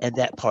 and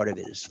that part of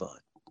it is fun.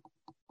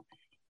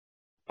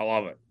 I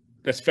love it.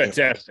 That's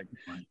fantastic.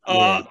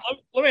 Yeah.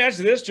 Let me ask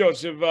you this,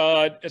 Joseph.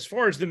 As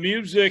far as the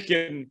music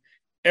and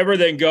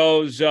everything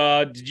goes,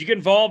 did you get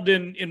involved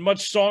in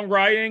much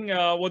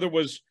songwriting, whether it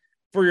was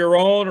for your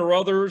own or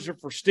others or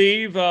for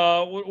Steve?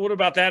 What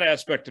about that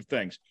aspect of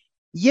things?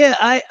 Yeah,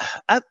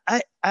 I'm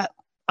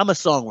a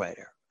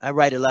songwriter. I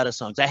write a lot of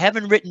songs. I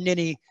haven't written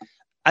any.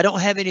 I don't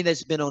have any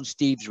that's been on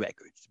Steve's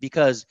records,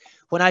 because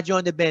when I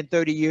joined the band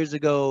 30 years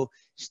ago,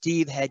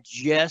 Steve had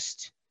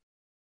just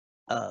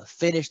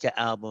finished the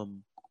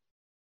album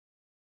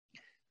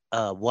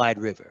Wide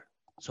River.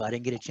 So I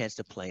didn't get a chance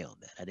to play on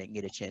that. I didn't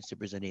get a chance to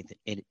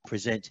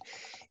present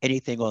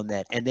anything on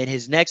that. And then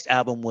his next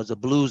album was a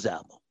blues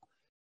album,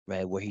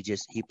 right? Where he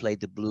played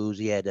the blues.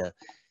 He had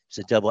it's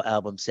a double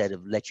album set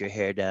of Let Your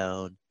Hair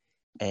Down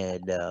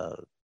and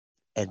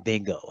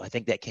Bingo. I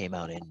think that came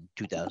out in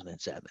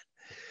 2007.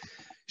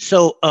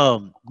 So,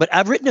 but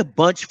I've written a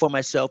bunch for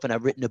myself, and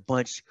I've written a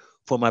bunch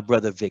for my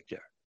brother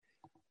Victor.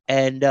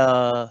 And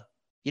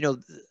you know,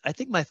 I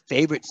think my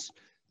favorites,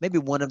 maybe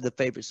one of the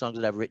favorite songs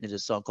that I've written is a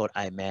song called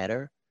 "I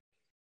Matter."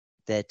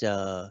 That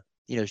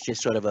you know, it's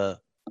just sort of a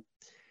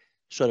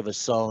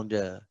song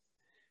to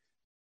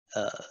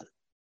uh,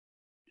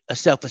 a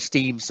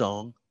self-esteem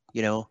song.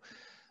 You know,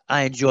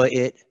 I enjoy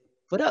it,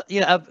 but you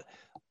know,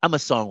 I'm a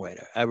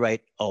songwriter. I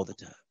write all the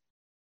time.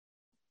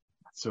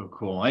 So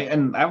cool. I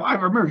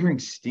remember hearing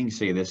Sting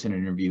say this in an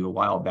interview a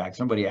while back.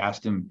 Somebody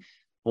asked him,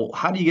 well,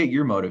 how do you get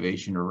your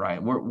motivation to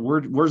write?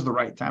 Where's the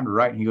right time to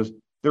write? And he goes,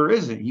 there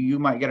isn't. You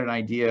might get an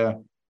idea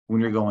when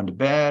you're going to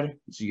bed.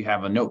 So you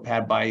have a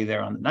notepad by you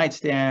there on the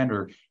nightstand,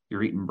 or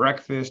you're eating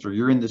breakfast, or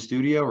you're in the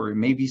studio, or it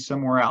may be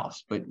somewhere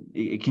else. But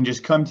it can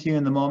just come to you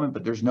in the moment,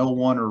 but there's no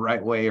one or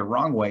right way or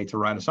wrong way to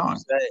write a song.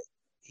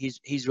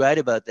 He's right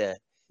about that.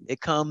 It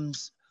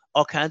comes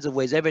all kinds of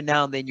ways. Every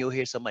now and then you'll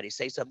hear somebody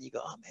say something, you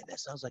go, oh man,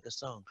 that sounds like a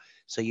song.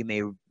 So you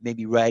may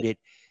maybe write it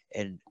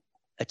and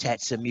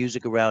attach some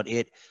music around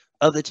it.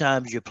 Other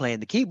times you're playing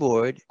the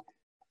keyboard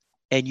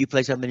and you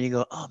play something and you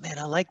go, oh man,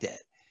 I like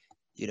that.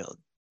 You know,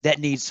 that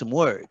needs some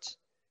words.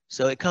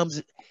 So it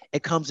comes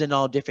in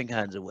all different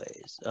kinds of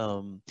ways.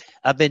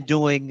 I've been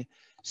doing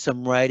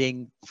some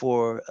writing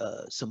for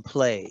some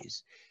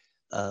plays.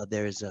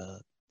 There's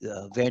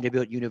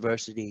Vanderbilt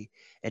University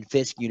and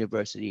Fisk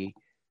University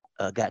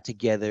got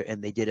together and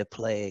they did a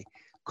play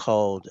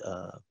called,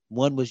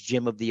 one was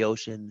Gem of the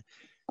Ocean.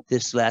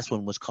 This last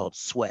one was called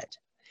Sweat.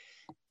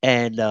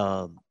 And,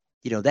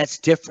 you know, that's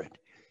different.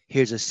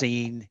 Here's a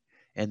scene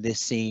and this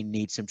scene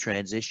needs some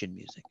transition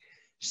music.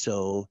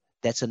 So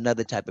that's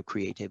another type of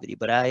creativity,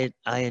 but I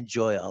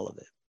enjoy all of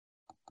it.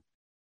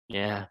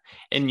 Yeah.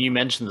 And you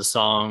mentioned the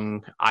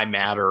song I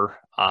Matter.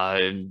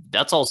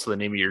 That's also the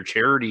name of your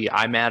charity,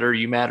 I Matter,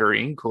 You Matter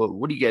Inc.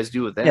 What do you guys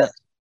do with that? Yeah.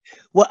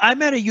 Well, I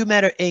Matter, You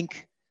Matter Inc.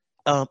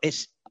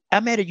 It's I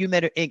Matter, You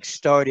Matter Inc.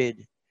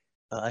 started.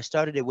 I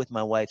started it with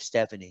my wife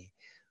Stephanie,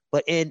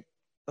 but in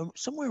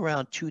somewhere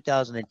around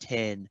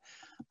 2010,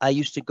 I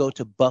used to go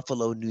to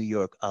Buffalo, New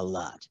York a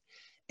lot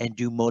and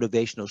do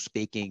motivational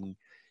speaking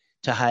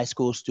to high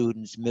school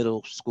students,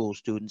 middle school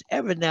students,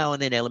 every now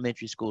and then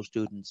elementary school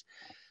students,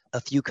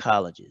 a few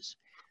colleges.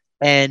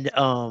 And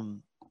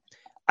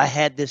I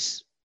had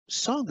this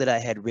song that I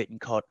had written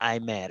called I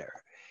Matter.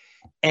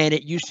 And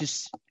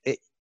it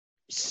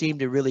seemed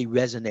to really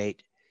resonate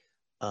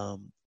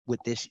with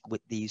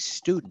these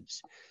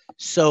students.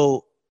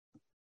 So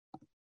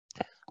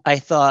I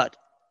thought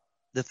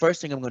the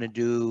first thing I'm going to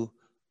do,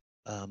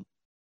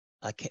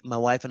 my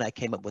wife and I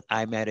came up with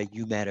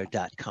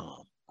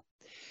imatteryoumatter.com.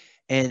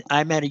 And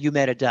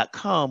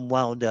imatteryoumatter.com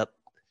wound up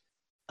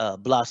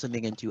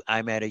blossoming into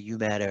I Matter, You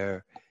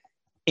Matter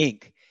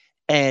Inc.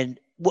 And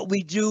what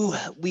we do,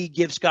 we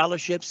give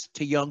scholarships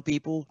to young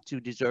people, to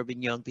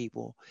deserving young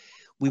people.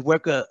 We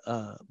work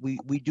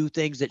we do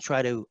things that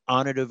try to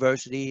honor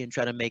diversity and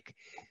try to make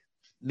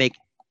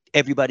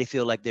everybody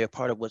feel like they're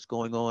part of what's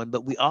going on.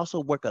 But we also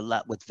work a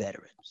lot with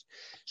veterans.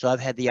 So I've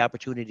had the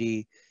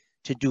opportunity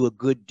to do a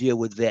good deal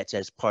with vets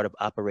as part of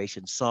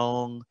Operation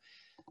Song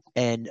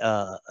and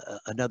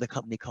another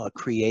company called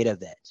Create a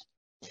Vet.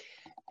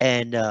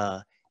 And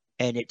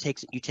you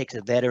takes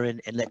a veteran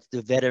and lets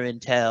the veteran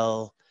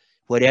tell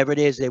whatever it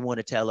is they want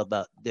to tell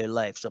about their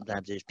life.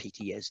 Sometimes there's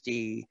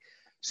PTSD,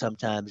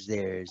 sometimes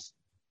there's,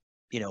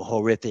 you know,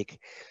 horrific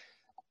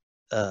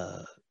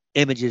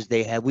images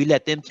they have. We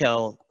let them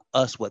tell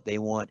us what they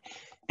want.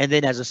 And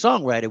then as a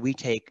songwriter, we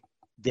take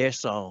their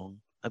song,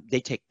 they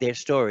take their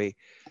story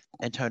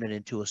and turn it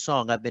into a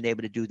song. I've been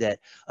able to do that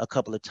a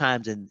couple of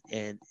times, and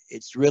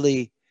it's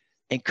really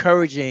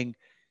encouraging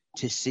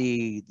to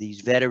see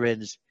these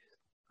veterans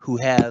who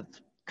have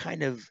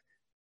kind of,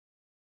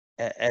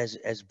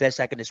 as best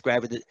I can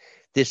describe it,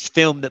 this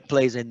film that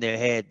plays in their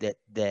head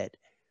that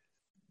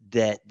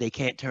they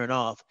can't turn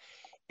off.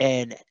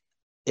 And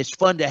it's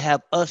fun to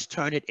have us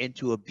turn it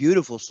into a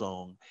beautiful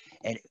song,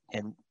 and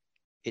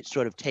it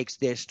sort of takes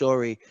their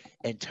story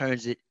and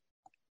turns it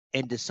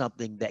into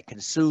something that can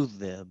soothe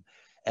them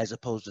as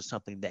opposed to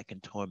something that can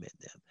torment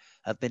them.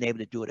 I've been able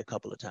to do it a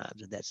couple of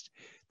times, and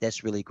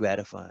that's really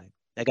gratifying.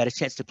 I got a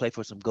chance to play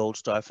for some Gold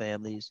Star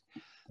families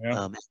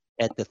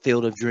at the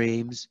Field of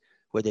Dreams,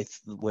 where they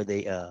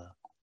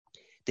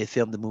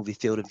filmed the movie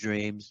Field of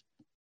Dreams.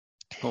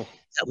 Oh.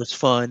 That was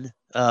fun.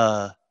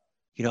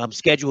 You know, I'm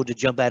scheduled to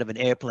jump out of an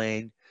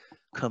airplane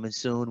coming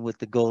soon with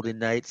the Golden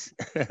Knights.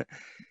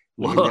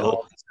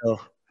 Whoa.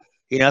 So,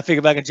 you know, I figure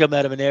if I can jump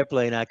out of an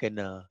airplane, I can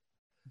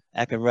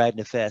ride in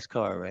a fast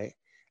car, right?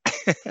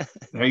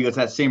 There you go. It's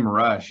that same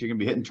rush. You're gonna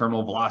be hitting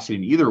terminal velocity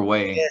in either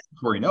way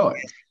before you know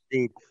it.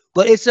 Indeed.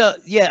 But it's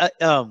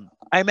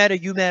I Matter,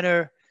 You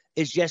Matter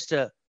is just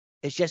a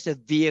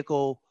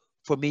vehicle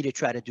for me to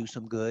try to do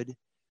some good.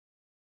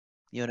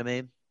 You know what I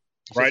mean?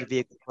 It's just a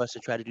vehicle for us to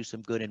try to do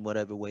some good in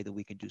whatever way that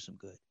we can do some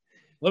good.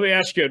 Let me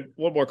ask you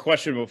one more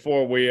question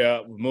before we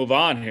move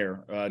on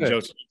here, Sure.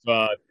 Joseph.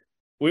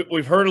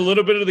 We've heard a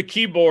little bit of the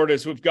keyboard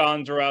as we've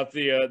gone throughout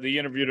the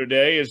interview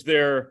today. Is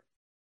there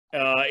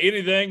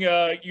Anything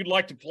you'd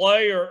like to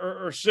play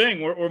or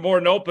sing? We're more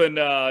than open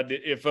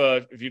if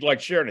you'd like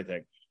to share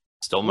anything.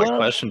 Stole my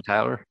question,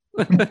 Tyler.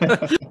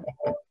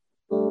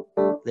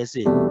 Let's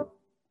see.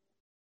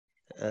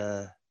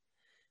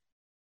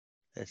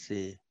 Let's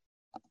see.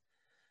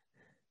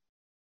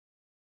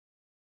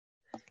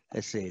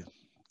 Let's see.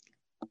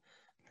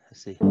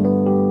 Let's see.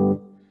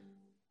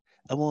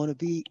 I want to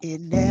be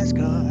in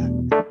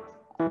NASCAR,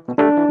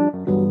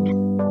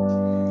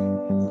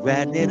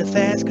 riding in a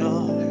fast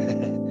car.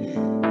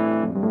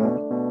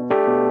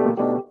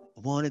 I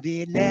want to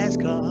be in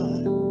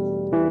NASCAR,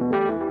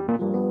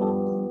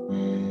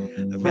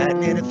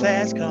 riding in a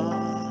fast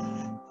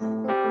car,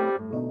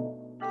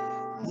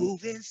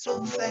 moving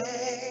so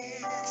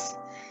fast,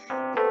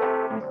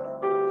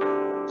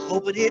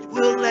 hoping it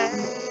will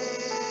last.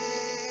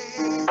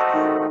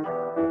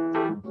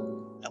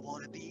 I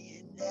want to be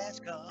in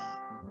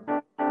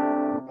NASCAR,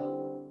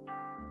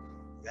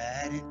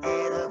 riding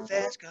in a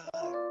fast car.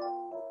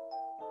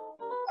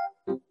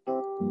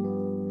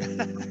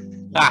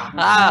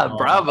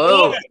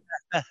 Bravo.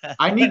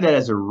 I need that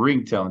as a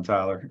ringtone,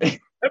 Tyler.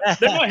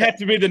 That might have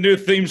to be the new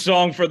theme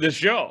song for this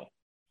show.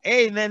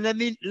 Hey man, let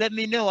me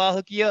know. I'll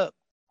hook you up.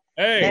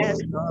 Hey,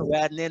 NASCAR,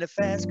 riding in a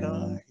fast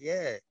car.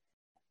 Yeah.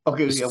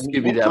 Okay, Just yeah,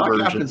 give me we'll that talk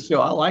version. after the show.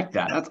 I like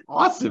that. That's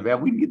awesome,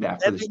 man. We need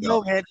that for Let the me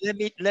show. know, man.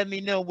 Let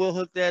me know. We'll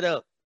hook that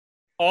up.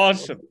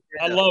 awesome.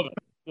 I love it.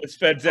 It's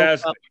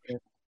fantastic.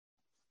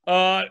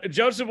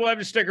 Joseph, we'll have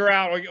to stick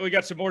around. We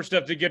got some more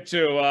stuff to get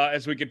to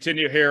as we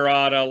continue here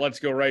on Let's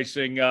Go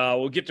Racing.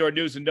 We'll get to our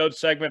news and notes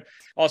segment.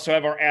 Also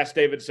have our Ask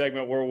David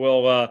segment where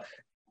we'll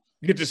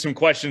get to some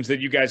questions that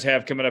you guys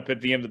have coming up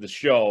at the end of the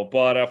show.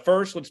 But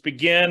first, let's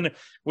begin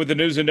with the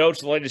news and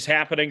notes, the latest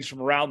happenings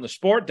from around the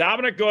sport.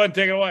 Dominic, go ahead and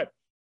take it away.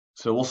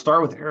 So we'll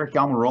start with Eric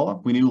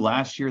Almirola. We knew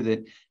last year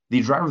that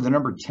the driver of the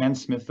number 10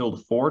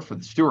 Smithfield Ford for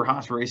the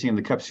Stewart-Haas Racing in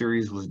the Cup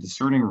Series was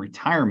discerning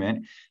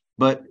retirement,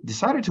 but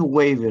decided to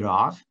waive it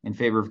off in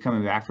favor of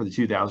coming back for the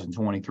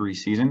 2023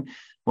 season.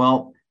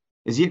 Well,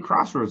 is he at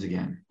crossroads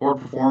again? Ford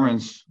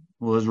Performance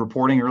was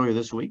reporting earlier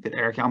this week that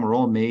Eric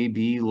Almirola may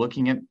be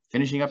looking at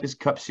finishing up his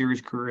Cup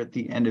Series career at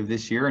the end of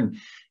this year. And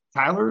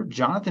Tyler,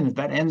 Jonathan, if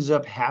that ends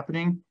up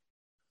happening,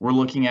 we're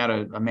looking at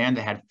a man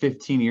that had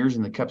 15 years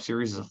in the Cup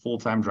Series as a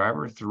full-time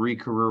driver, 3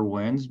 career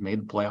wins, made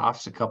the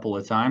playoffs a couple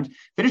of times,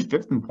 finished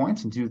 5th in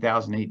points in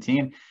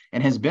 2018,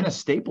 and has been a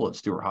staple at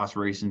Stewart-Haas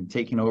Racing,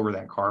 taking over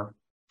that car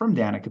from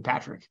Danica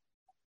Patrick.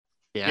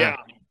 Yeah,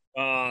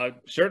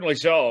 certainly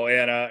so.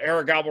 And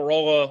Eric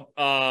Almirola,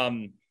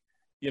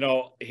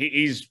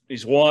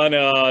 he's won.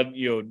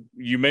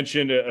 You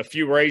mentioned a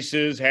few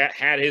races,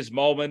 had his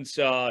moments.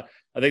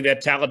 I think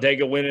that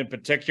Talladega win in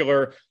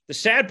particular. The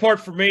sad part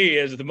for me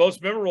is the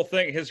most memorable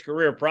thing in his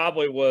career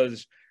probably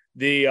was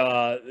the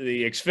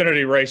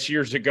Xfinity race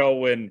years ago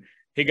when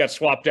he got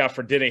swapped out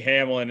for Denny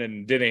Hamlin,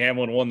 and Denny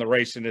Hamlin won the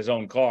race in his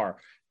own car.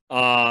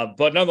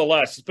 But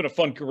nonetheless, it's been a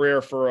fun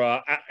career for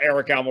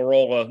Eric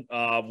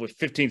Almirola with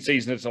 15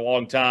 seasons. It's a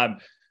long time.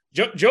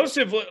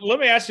 Joseph, let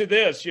me ask you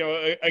this.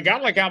 A guy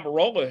like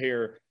Almirola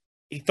here,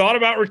 he thought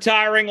about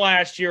retiring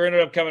last year,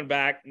 ended up coming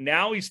back.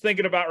 Now he's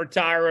thinking about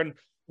retiring.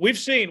 We've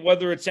seen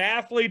whether it's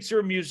athletes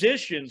or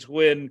musicians,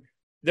 when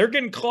they're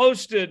getting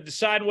close to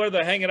deciding whether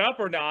they're hanging up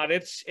or not,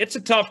 it's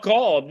a tough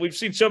call. We've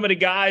seen so many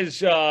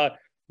guys,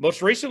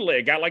 most recently,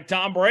 a guy like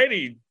Tom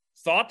Brady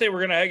thought they were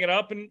going to hang it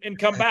up and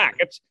come back.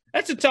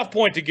 That's a tough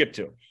point to get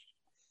to.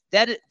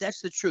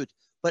 That's the truth.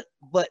 But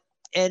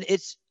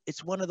it's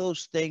one of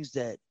those things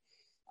that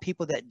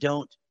people that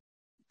don't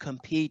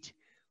compete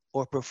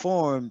or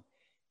perform,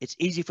 it's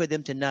easy for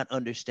them to not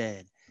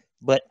understand.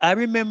 But I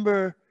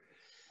remember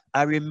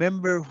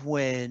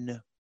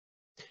when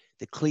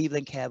the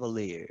Cleveland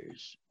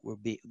Cavaliers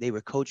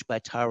were coached by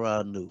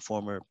Tyronn Lue,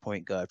 former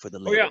point guard for the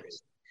Lakers. Oh,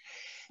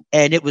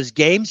 yeah. And it was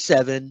Game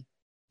 7.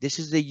 This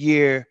is the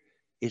year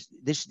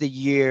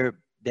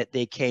that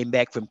they came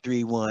back from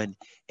 3-1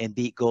 and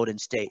beat Golden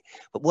State.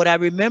 But what I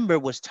remember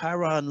was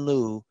Tyronn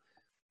Lue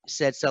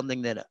said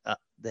something that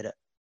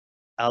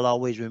I'll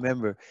always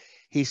remember.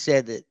 He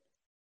said that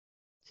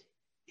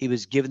he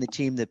was giving the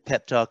team the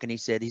pep talk, and he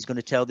said he's going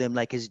to tell them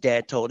like his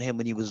dad told him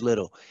when he was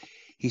little.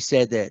 He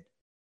said that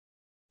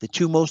the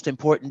 2 most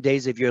important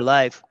days of your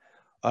life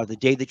are the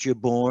day that you're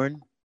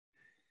born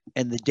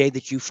and the day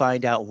that you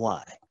find out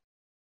why.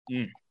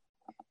 Mm.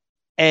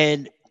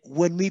 And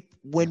when we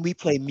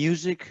play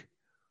music,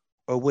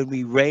 or when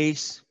we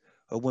race,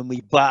 or when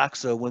we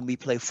box, or when we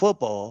play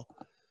football,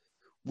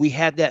 we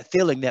have that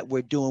feeling that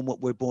we're doing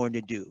what we're born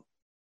to do.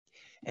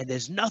 And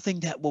there's nothing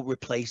that will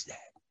replace that.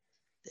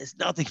 There's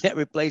nothing that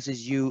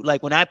replaces you.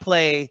 Like when I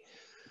play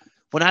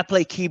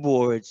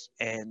keyboards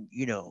and,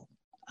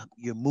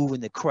 you're moving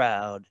the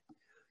crowd,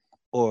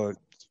 or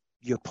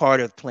you're part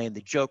of playing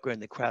the Joker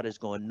and the crowd is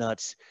going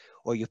nuts,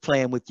 or you're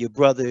playing with your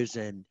brothers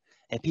and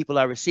people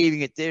are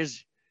receiving it,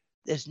 there's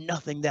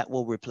nothing that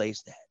will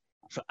replace that.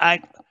 So I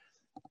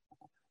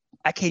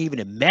can't even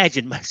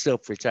imagine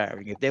myself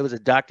retiring. If there was a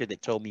doctor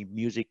that told me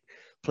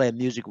playing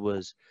music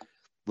was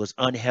was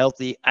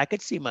unhealthy. I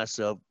could see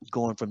myself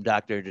going from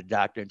doctor to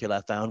doctor until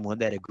I found one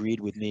that agreed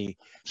with me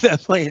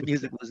that playing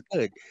music was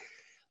good.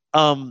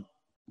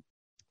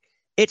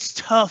 It's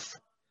tough.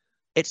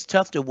 It's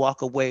tough to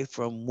walk away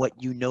from what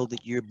you know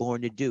that you're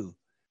born to do.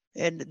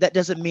 And that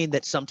doesn't mean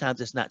that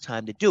sometimes it's not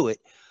time to do it.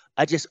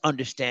 I just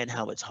understand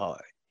how it's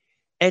hard.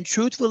 And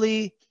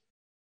truthfully,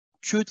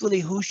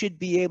 who should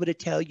be able to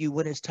tell you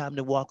when it's time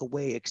to walk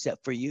away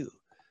except for you?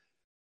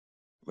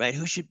 Right?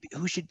 Who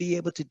should be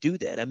able to do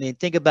that? I mean,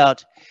 think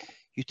about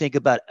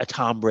a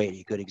Tom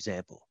Brady, good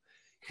example.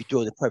 You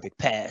throw the perfect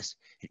pass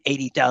and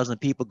 80,000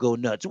 people go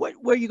nuts. What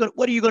are you going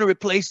to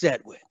replace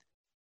that with?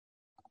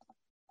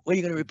 What are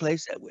you going to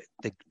replace that with?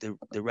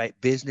 The right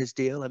business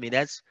deal? I mean,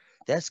 that's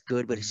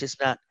good, but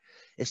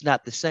it's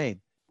not the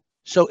same.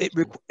 So it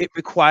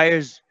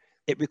requires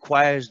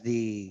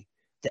the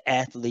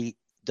athlete,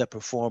 the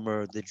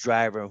performer, the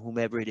driver,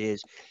 whomever it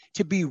is,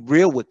 to be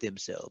real with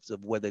themselves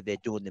of whether they're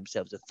doing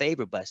themselves a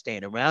favor by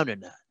staying around or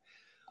not.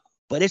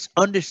 But it's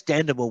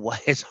understandable why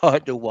it's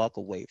hard to walk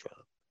away from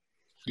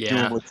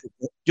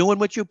doing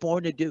what you're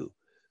born to do.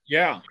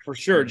 Yeah, for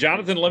sure.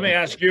 Jonathan, let me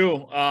ask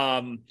you.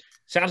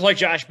 Sounds like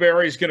Josh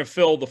Berry is going to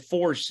fill the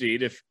 4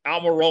 seat. If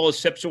Almirola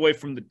steps away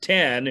from the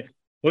 10,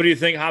 who do you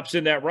think hops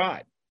in that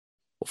ride?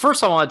 Well,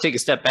 first, I want to take a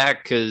step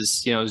back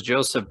because, as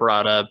Joseph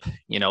brought up,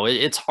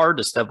 it's hard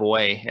to step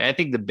away. And I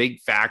think the big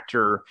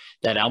factor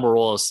that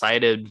Almirola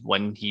cited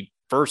when he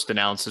first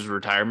announced his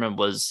retirement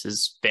was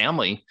his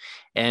family.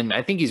 And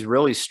I think he's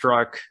really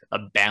struck a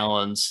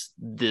balance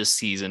this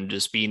season,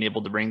 just being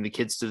able to bring the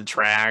kids to the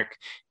track,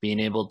 being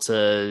able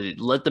to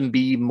let them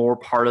be more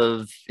part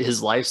of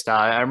his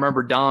lifestyle. I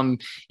remember, Dom,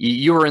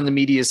 you were in the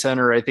media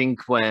center, I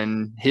think,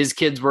 when his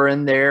kids were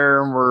in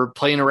there and were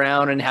playing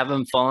around and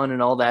having fun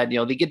and all that.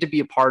 They get to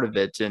be a part of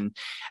it. And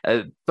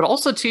but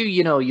also, too,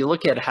 you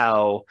look at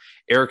how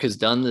Eric has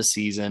done this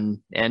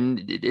season,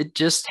 and it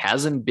just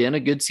hasn't been a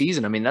good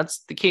season. I mean, that's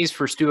the case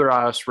for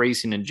Stewart-Haas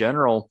Racing in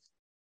general.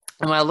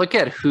 And when I look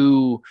at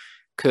who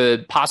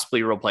could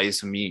possibly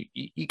replace him,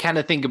 you kind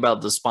of think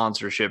about the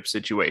sponsorship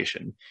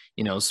situation.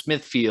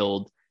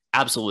 Smithfield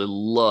absolutely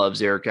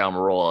loves Eric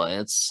Almirola.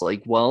 And it's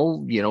like,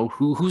 well,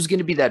 who's going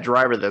to be that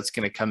driver that's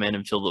going to come in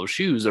and fill those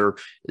shoes? Or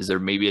is there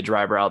maybe a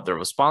driver out there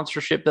with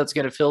sponsorship that's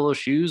going to fill those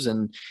shoes?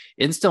 And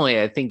instantly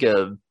I think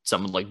of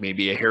someone like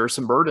maybe a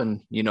Harrison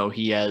Burton.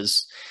 He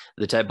has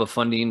the type of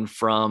funding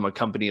from a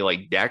company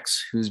like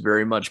Dex, who's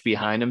very much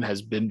behind him,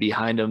 has been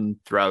behind him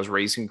throughout his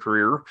racing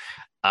career.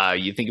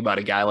 You think about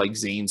a guy like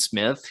Zane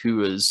Smith, who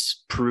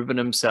has proven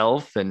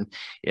himself, and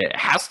it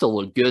has to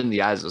look good in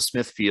the eyes of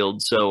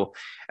Smithfield. So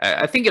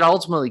I think it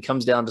ultimately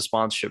comes down to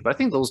sponsorship. I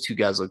think those two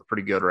guys look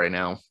pretty good right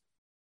now.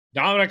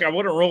 Dominic, I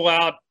wouldn't rule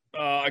out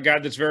a guy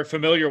that's very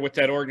familiar with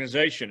that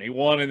organization. He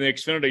won in the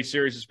Xfinity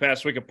Series this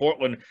past week in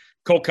Portland.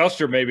 Cole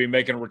Custer may be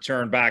making a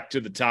return back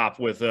to the top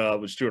with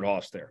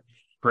Stewart-Haas there.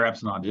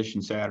 Perhaps an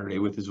audition Saturday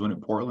with his win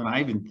at Portland. I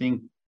even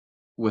think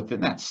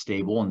within that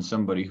stable and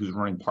somebody who's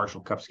running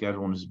partial cup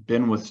schedule and has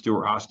been with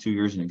Stewart-Haas 2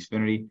 years in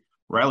Xfinity,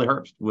 Riley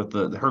Herbst, with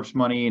the Herbst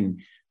money and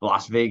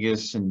Las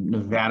Vegas and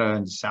Nevada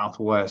and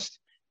Southwest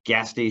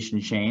gas station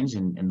chains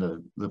and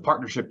the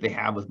partnership they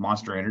have with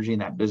Monster Energy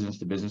and that business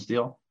to business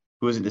deal.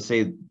 Who is it to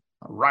say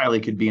Riley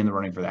could be in the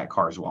running for that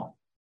car as well?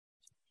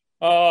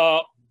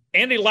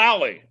 Andy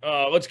Lally.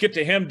 Let's get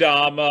to him,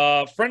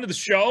 Dom. Friend of the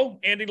show,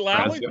 Andy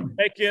Lally,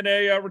 making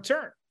a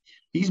return.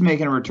 He's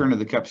making a return to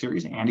the Cup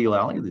Series. Andy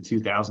Lally, the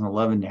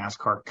 2011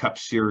 NASCAR Cup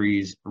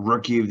Series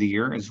Rookie of the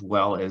Year, as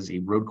well as a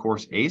road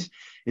course ace,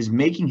 is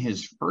making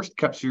his first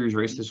Cup Series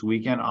race this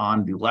weekend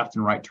on the left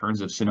and right turns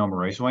of Sonoma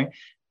Raceway.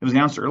 It was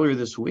announced earlier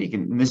this week,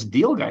 and this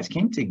deal, guys,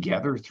 came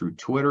together through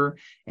Twitter,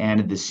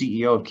 and the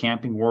CEO of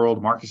Camping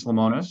World, Marcus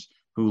Lemonis,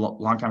 who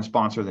longtime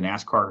sponsor of the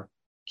NASCAR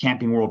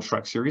Camping World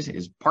Truck Series,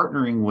 is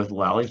partnering with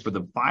Lally for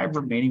the 5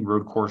 remaining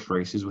road course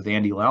races with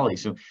Andy Lally.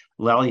 So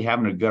Lally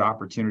having a good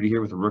opportunity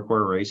here with the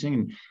Rookware Racing.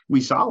 And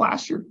we saw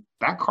last year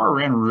that car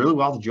ran really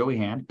well to Joey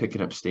Hand,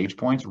 picking up stage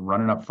points,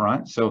 running up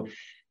front. So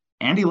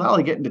Andy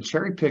Lally getting to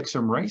cherry pick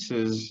some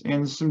races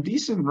and some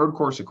decent road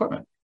course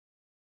equipment.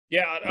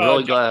 Yeah.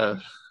 Really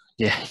glad.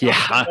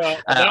 Yeah.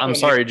 I'm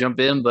sorry to jump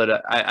in,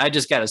 but I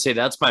just got to say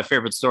that's my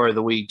favorite story of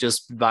the week,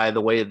 just by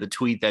the way of the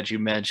tweet that you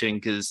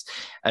mentioned, because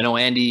I know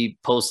Andy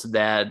posted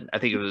that, I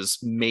think it was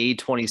May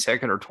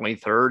 22nd or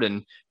 23rd,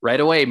 and right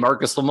away,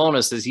 Marcus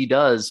Lemonis, as he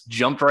does,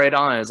 jumped right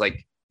on. It's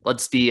like,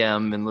 let's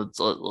DM and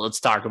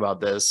let's talk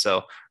about this.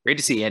 So great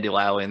to see Andy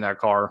Lally in that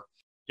car.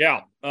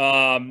 Yeah,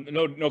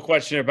 no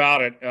question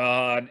about it.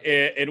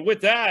 And with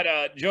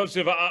that,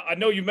 Joseph, I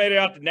know you made it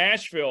out to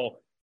Nashville.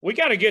 We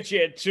got to get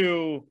you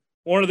to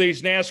one of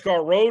these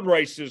NASCAR road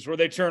races where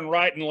they turn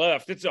right and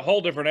left. It's a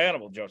whole different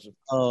animal, Joseph.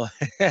 Oh,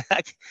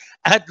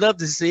 I'd love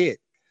to see it.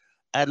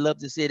 I'd love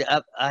to see it.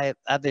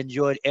 I've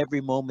enjoyed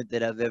every moment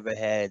that I've ever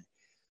had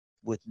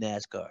with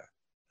NASCAR.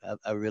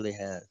 I really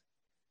have.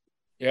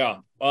 Yeah.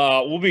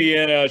 We'll be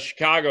in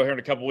Chicago here in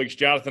a couple of weeks.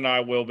 Jonathan and I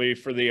will be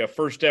for the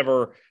first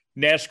ever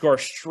NASCAR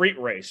street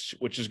race,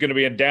 which is going to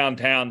be in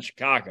downtown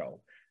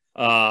Chicago.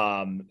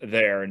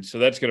 there. And so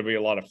that's going to be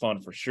a lot of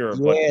fun for sure.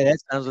 Yeah,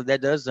 that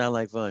does sound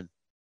like fun.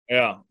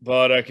 Yeah,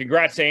 but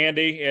congrats to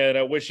Andy, and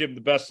I wish him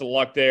the best of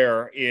luck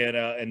there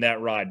in that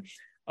ride.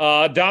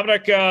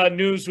 Dominic,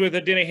 news with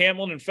Denny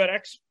Hamlin and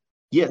FedEx?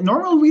 Yeah,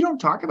 normally we don't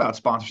talk about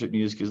sponsorship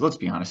news because let's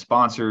be honest,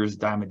 sponsors,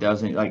 dime a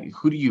dozen, like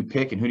who do you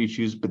pick and who do you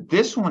choose? But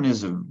this one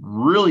is of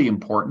really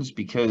importance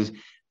because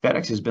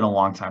FedEx has been a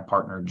longtime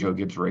partner of Joe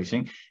Gibbs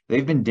Racing.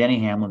 They've been Denny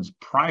Hamlin's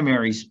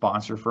primary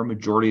sponsor for a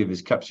majority of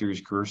his Cup Series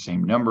career,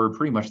 same number,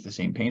 pretty much the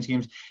same paint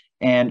schemes.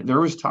 And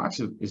there was talks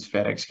of, is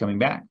FedEx coming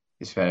back?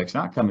 Is FedEx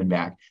not coming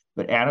back?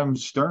 But Adam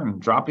Stern,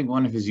 dropping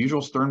one of his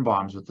usual Stern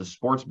bombs with the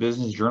Sports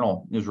Business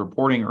Journal, is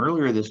reporting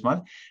earlier this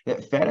month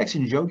that FedEx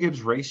and Joe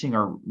Gibbs Racing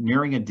are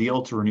nearing a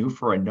deal to renew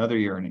for another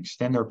year and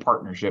extend their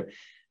partnership.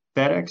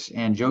 FedEx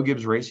and Joe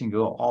Gibbs Racing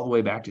go all the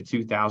way back to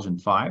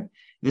 2005.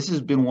 This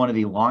has been one of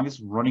the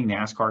longest running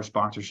NASCAR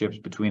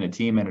sponsorships between a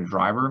team and a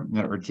driver,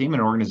 or a team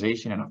and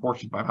organization, and a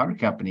Fortune 500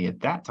 company at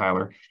that,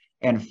 Tyler.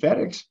 And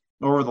FedEx,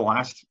 over the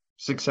last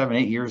 6, 7,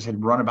 8 years,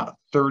 had run about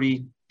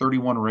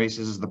 31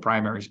 races as the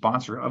primary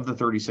sponsor of the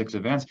 36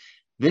 events.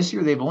 This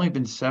year, they've only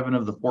been 7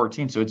 of the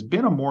 14, so it's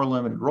been a more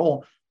limited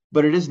role,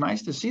 but it is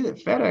nice to see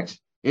that FedEx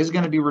is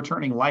going to be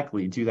returning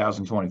likely in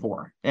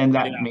 2024. And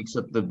that makes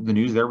up the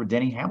news there with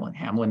Denny Hamlin.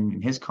 Hamlin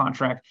and his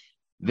contract,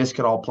 this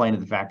could all play into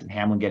the fact of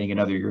Hamlin getting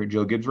another year at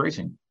Joe Gibbs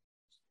Racing.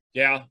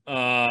 Yeah,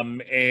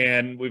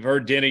 and we've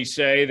heard Denny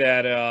say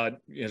that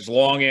as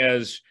long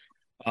as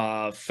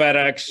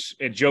FedEx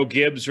and Joe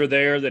Gibbs are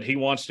there, that he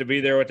wants to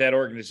be there with that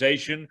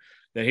organization,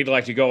 that he'd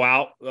like to go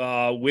out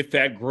with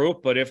that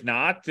group. But if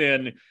not,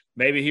 then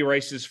maybe he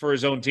races for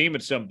his own team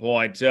at some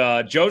point.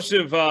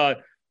 Joseph,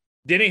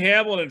 Denny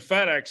Hamlin and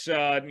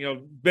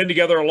FedEx, been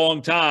together a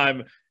long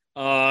time.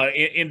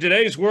 In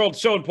today's world,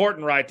 so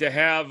important, right, to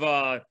have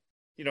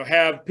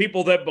have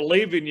people that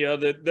believe in you,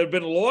 that have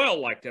been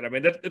loyal like that. I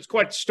mean, it's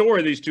quite the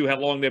story, these two, how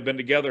long they've been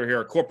together here,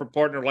 a corporate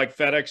partner like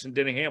FedEx and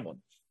Denny Hamlin.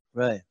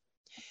 Right.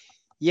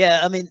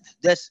 Yeah, I mean,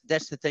 that's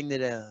the thing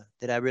that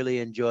I really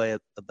enjoy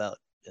about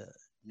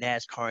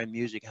NASCAR and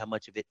music, how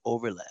much of it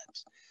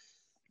overlaps.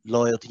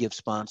 Loyalty of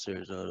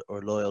sponsors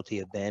or loyalty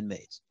of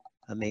bandmates.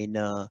 I mean,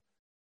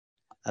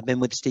 I've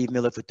been with Steve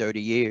Miller for 30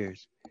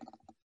 years.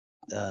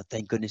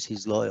 Thank goodness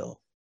he's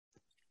loyal.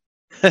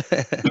 Thank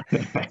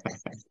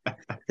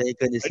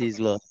goodness he's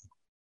loyal.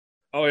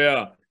 Oh,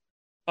 yeah.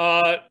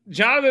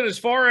 Jonathan, as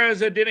far as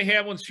Denny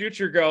Hamlin's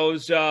future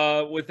goes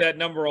with that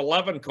number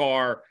 11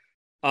 car,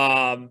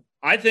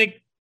 I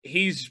think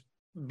he's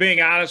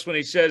being honest when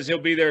he says he'll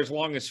be there as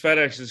long as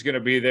FedEx is going to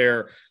be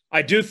there.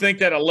 I do think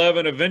that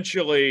 11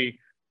 eventually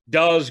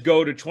does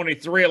go to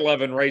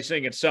 2311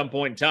 racing at some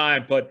point in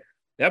time, but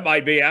that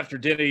might be after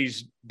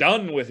Denny's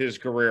done with his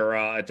career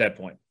at that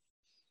point.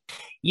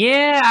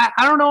 Yeah,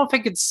 I don't know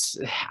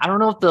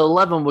if the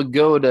 11 would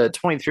go to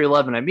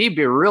 2311. It may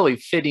be a really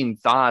fitting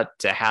thought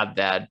to have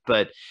that,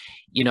 but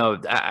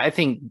I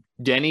think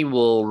Denny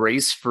will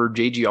race for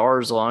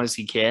JGR as long as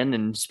he can,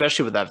 and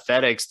especially with that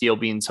FedEx deal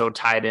being so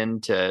tied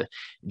into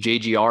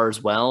JGR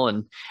as well.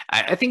 And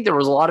I think there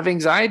was a lot of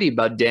anxiety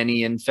about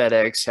Denny and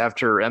FedEx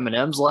after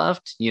M&M's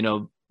left,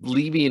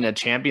 leaving a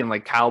champion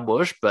like Kyle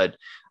Busch, but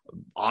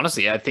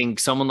honestly, I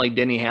think someone like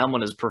Denny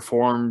Hamlin has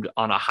performed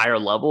on a higher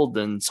level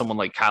than someone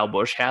like Kyle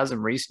Busch has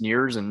in recent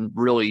years and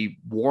really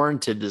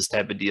warranted this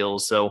type of deal.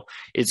 So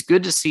it's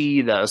good to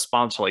see that a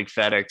sponsor like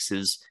FedEx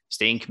is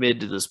staying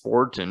committed to the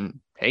sport. And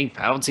hey,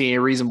 I don't see any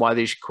reason why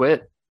they should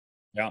quit.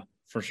 Yeah,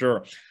 for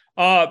sure.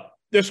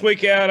 This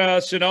week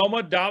at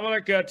Sonoma,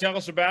 Dominic, tell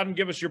us about him.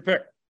 Give us your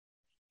pick.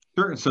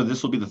 Sure. So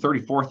this will be the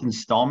 34th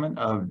installment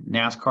of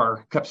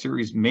NASCAR Cup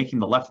Series, making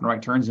the left and right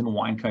turns in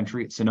wine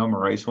country at Sonoma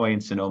Raceway in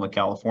Sonoma,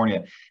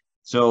 California.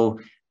 So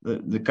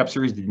the Cup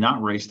Series did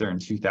not race there in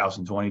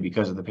 2020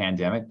 because of the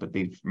pandemic, but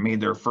they've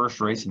made their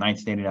first race in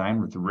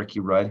 1989 with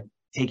Ricky Rudd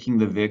taking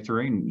the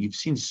victory. And you've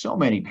seen so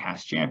many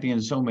past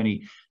champions, so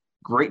many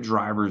great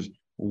drivers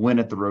win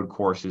at the road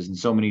courses, and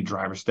so many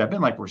drivers step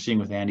in, like we're seeing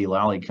with Andy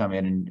Lally come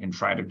in and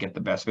try to get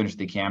the best finish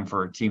they can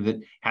for a team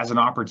that has an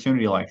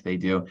opportunity like they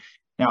do.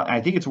 Now,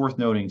 I think it's worth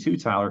noting too,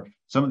 Tyler,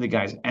 some of the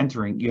guys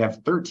entering, you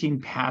have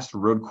 13 past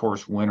road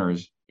course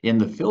winners in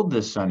the field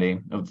this Sunday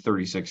of the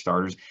 36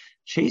 starters.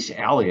 Chase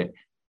Elliott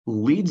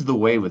leads the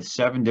way with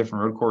 7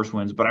 different road course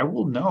wins, but I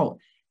will note,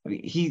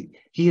 he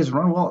has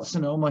run well at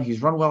Sonoma.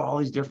 He's run well all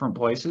these different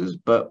places,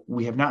 but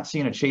we have not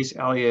seen a Chase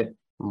Elliott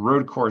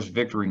road course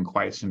victory in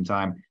quite some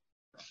time.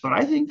 But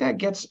I think that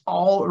gets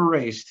all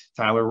erased,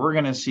 Tyler. We're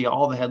going to see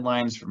all the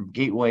headlines from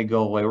Gateway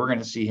go away. We're going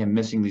to see him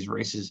missing these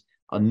races,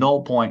 a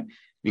null point,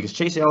 because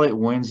Chase Elliott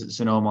wins at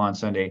Sonoma on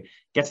Sunday,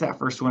 gets that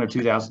first win of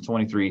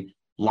 2023,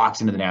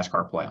 locks into the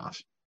NASCAR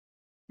playoffs.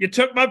 You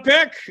took my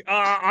pick.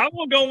 I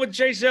will go with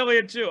Chase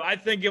Elliott too. I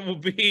think it will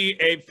be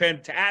a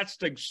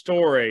fantastic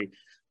story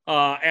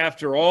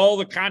after all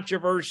the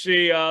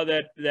controversy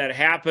that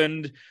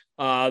happened,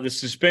 the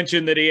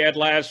suspension that he had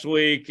last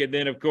week, and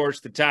then of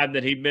course the time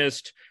that he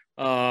missed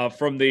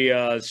from the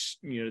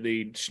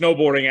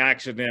snowboarding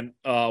accident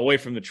away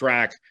from the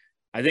track.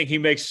 I think he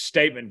makes a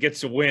statement,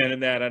 gets a win,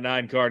 and that a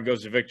 9 card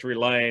goes to victory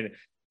lane.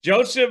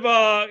 Joseph,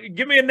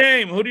 give me a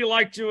name. Who do you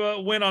like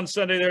to win on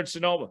Sunday there at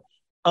Sonoma?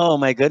 Oh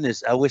my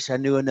goodness! I wish I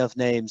knew enough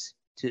names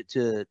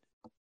to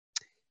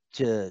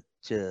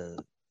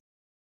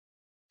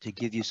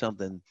give you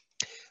something,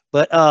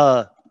 but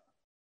I'll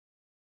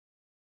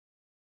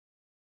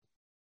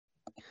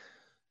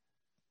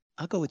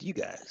go with you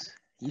guys.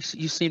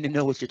 You seem to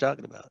know what you're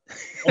talking about.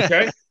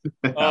 Okay.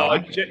 I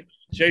like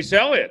Chase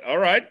Elliott. All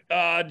right.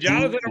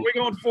 Jonathan, are we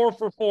going 4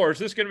 for 4? Is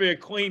this going to be a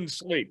clean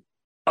sweep?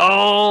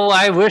 Oh,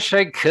 I wish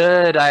I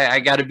could.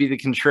 I got to be the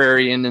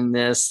contrarian in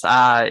this.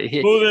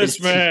 Boo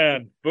this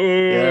man.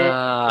 Boo.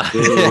 Yeah.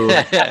 Boo.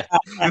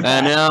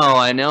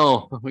 I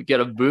know. We got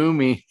to boo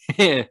me.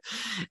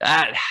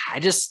 I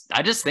just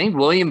think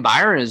William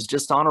Byron is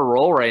just on a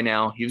roll right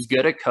now. He was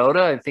good at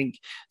Coda. I think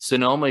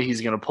Sonoma,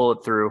 he's going to pull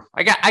it through.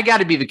 I got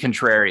to be the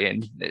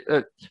contrarian.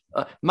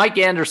 Mike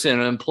Anderson,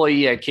 an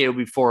employee at KO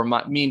before,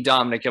 me and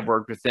Dominic have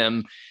worked with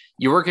him.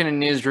 You're working in a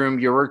newsroom.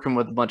 You're working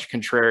with a bunch of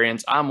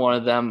contrarians. I'm one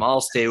of them.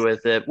 I'll stay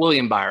with it.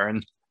 William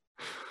Byron.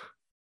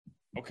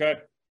 Okay.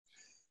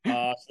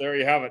 So there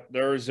you have it.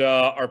 There's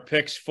our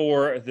picks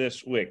for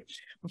this week.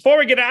 Before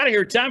we get out of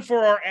here, time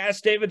for our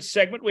Ask David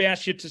segment. We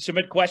ask you to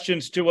submit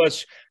questions to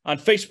us on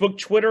Facebook,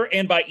 Twitter,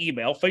 and by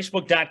email.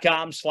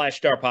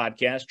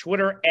 Facebook.com/StarPodcast,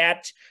 Twitter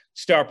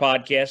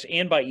 @StarPodcast,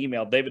 and by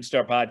email,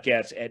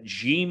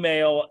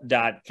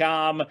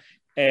 davidstarpodcast@gmail.com.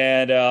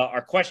 And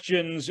our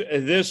questions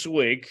this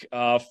week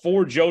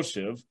for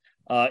Joseph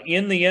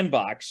in the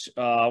inbox.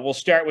 We'll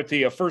start with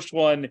the first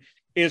one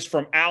is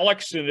from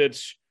Alex, and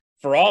it's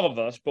for all of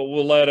us, but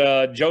we'll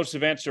let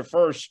Joseph answer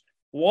first.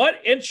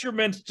 What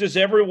instruments does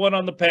everyone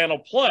on the panel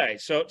play?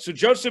 So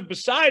Joseph,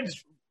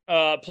 besides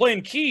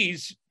playing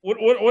keys,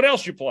 what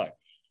else you play?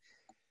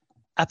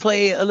 I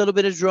play a little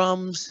bit of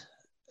drums.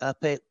 I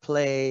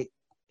play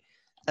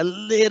a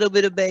little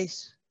bit of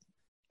bass,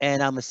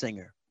 and I'm a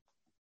singer.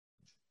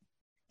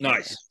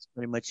 Nice. That's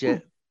pretty much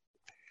it.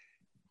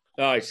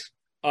 Nice.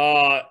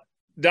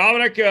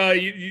 Dominic,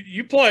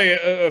 you play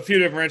a few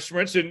different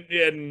instruments,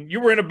 and you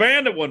were in a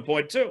band at one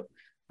point too.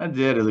 I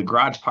did. The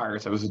Garage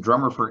Pirates. I was a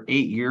drummer for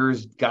 8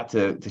 years. Got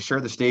to share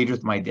the stage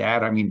with my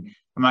dad. I mean,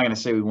 I'm not going to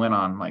say we went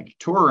on like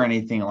tour or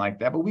anything like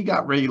that, but we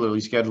got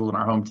regularly scheduled in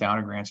our hometown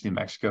of Grants, New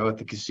Mexico, at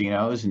the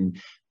casinos,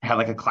 and had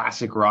like a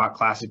classic rock,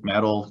 classic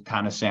metal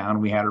kind of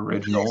sound. We had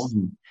originals,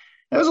 and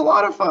it was a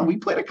lot of fun. We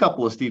played a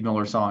couple of Steve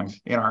Miller songs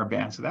in our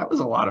band, so that was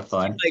a lot of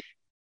fun.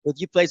 If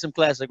you play some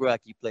classic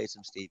rock, you play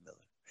some Steve Miller.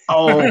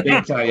 Oh,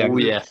 big time! Yeah. Oh,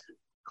 yeah.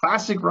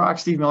 Classic rock,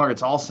 Steve Miller,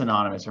 it's all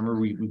synonymous. I remember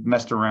we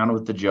messed around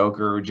with the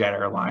Joker, Jet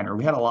Airliner.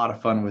 We had a lot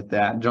of fun with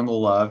that, Jungle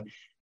Love.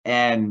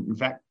 And in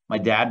fact, my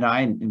dad and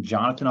I and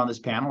Jonathan on this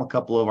panel, a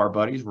couple of our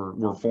buddies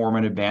were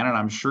forming a band, and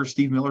I'm sure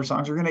Steve Miller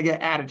songs are going to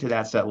get added to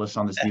that set list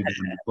on the Steve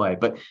Miller play.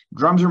 But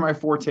drums are my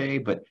forte,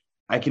 but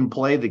I can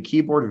play the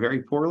keyboard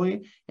very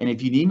poorly. And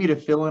if you need me to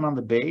fill in on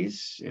the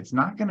bass, it's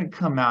not going to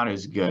come out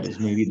as good as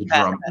maybe the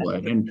drum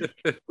would. And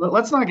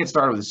let's not get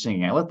started with the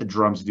singing. I let the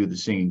drums do the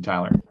singing,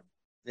 Tyler.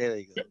 There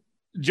you go.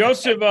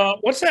 Joseph,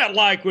 what's that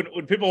like when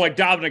people like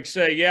Dominic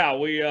say, yeah,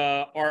 we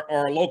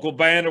our local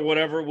band or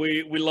whatever,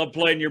 we love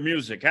playing your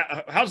music?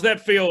 How's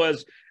that feel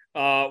as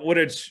when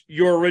it's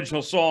your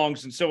original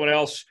songs and someone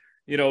else,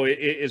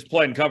 is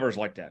playing covers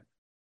like that?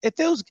 It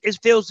feels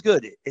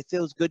good. It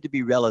feels good to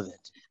be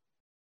relevant.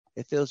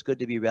 It feels good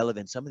to be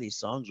relevant. Some of these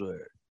songs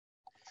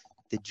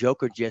the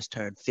Joker just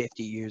turned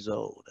 50 years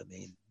old. I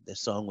mean, the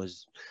song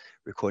was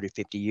recorded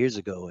 50 years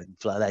ago, and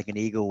Fly Like an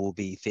Eagle will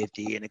be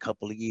 50 in a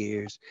couple of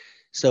years.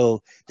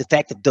 So the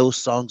fact that those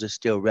songs are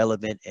still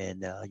relevant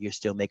and you're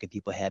still making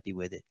people happy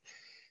with it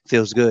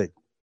feels good.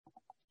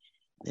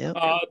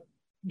 Yeah.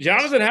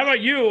 Jonathan, how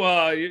about you?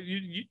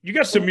 You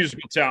got some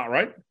musical talent,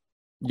 right?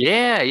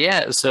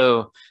 Yeah.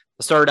 So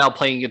I started out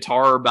playing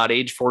guitar about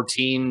age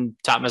 14,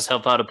 taught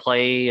myself how to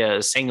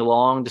play, sing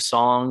along to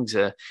songs.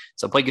 So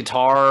I play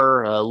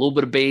guitar, a little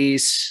bit of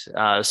bass,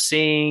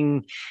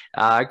 sing.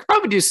 I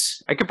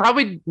could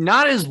probably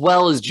not as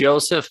well as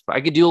Joseph. I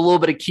could do a little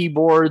bit of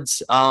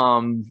keyboards.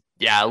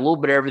 A little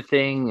bit of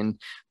everything, and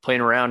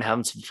playing around,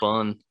 having some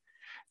fun.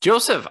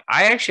 Joseph,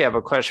 I actually have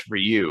a question for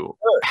you.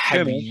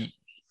 Sure.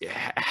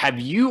 Have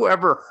you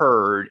ever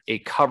heard a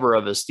cover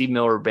of a Steve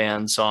Miller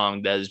Band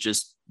song that has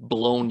just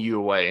blown you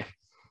away?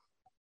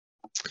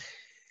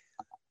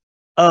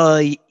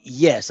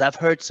 Yes, I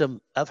heard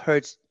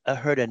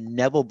a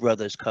Neville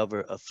Brothers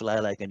cover of Fly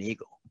Like an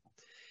Eagle.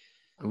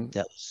 Ooh.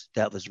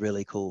 That was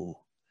really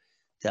cool.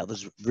 That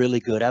was really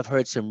good. I've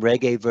heard some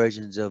reggae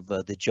versions of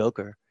the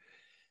Joker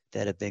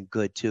that have been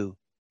good too.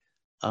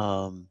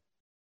 And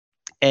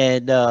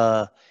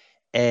there's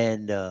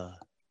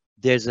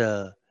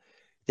a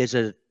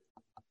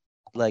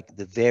like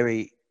the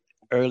very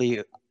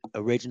early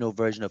original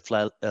version of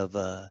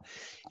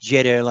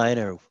Jet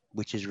Airliner,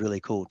 which is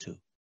really cool too.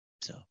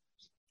 So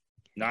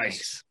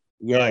nice.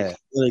 Yeah, nice.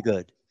 Really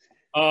good.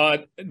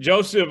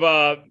 Joseph,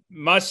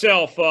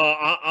 myself,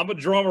 I'm a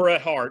drummer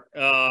at heart.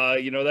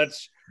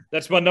 That's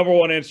my number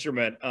one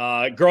instrument.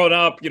 Growing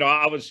up,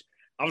 I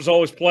I was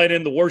always playing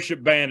in the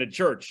worship band at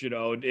church, and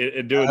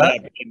doing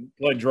that,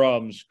 playing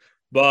drums,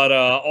 but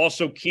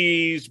also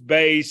keys,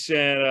 bass,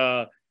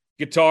 and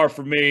guitar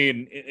for me,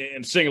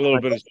 and sing a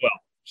little bit as well.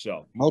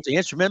 So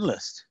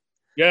multi-instrumentalist.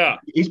 Yeah,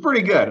 he's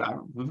pretty good.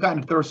 We've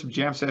gotten to throw some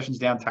jam sessions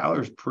down.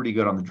 Tyler's pretty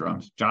good on the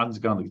drums. Jonathan's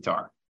good on the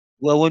guitar.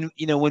 Well, when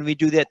we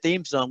do that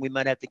theme song, we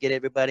might have to get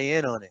everybody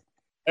in on it.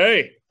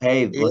 Hey,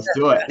 let's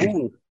do it.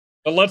 Ooh,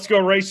 the Let's Go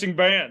Racing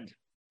Band.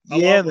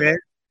 Yeah, man.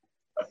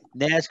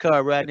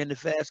 NASCAR riding in the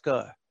fast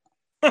car.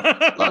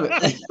 Love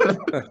it.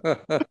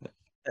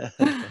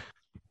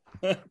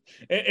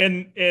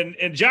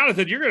 and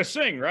Jonathan, you're going to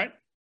sing, right?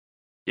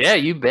 Yeah,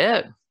 you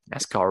bet.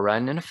 NASCAR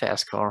riding in a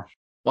fast car.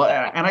 Well,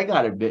 and I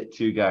got to admit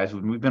too, guys,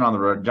 when we've been on the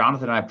road,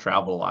 Jonathan and I have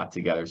traveled a lot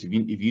together. So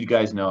if you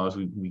guys know us,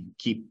 we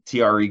keep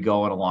TRE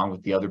going along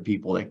with the other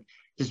people that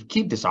just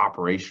keep this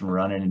operation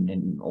running.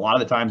 And a lot of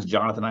the times,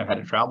 Jonathan and I have had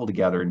to travel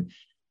together. And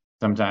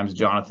sometimes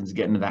Jonathan's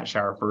getting to that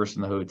shower first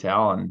in the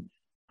hotel, and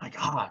like,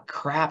 oh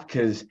crap,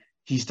 because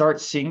he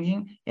starts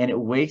singing and it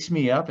wakes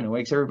me up and it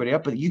wakes everybody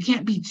up. But you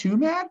can't be too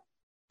mad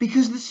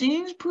because the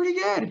singing's pretty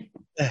good.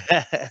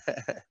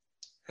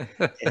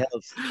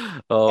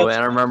 Oh,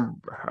 and I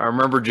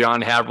remember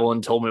John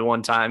Haberlin told me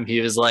one time,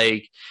 he was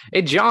like,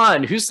 "Hey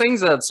John, who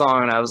sings that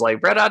song?" And I was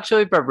like, "Red Hot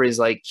Chili Peppers." He's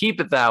like,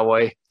 "Keep it that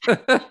way."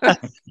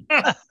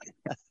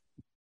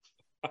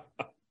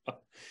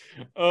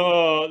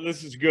 Oh,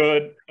 this is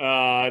good.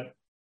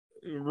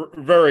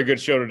 Very good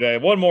show today.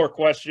 One more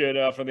question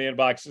from the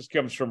inbox. This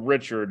comes from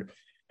Richard,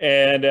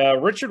 and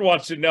Richard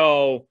wants to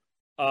know: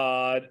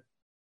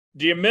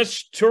 do you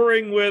miss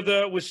touring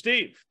with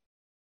Steve?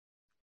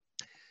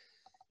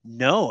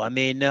 No, I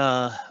mean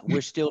we're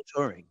still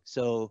touring.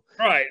 So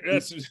right,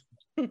 that's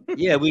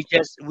yeah. We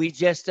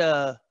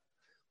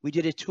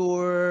did a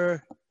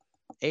tour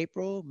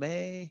April,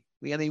 May.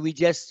 We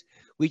just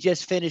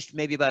finished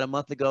maybe about a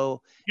month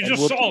ago. You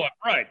just saw it,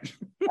 right?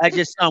 I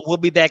just we'll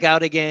be back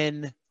out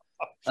again.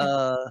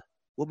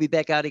 We'll be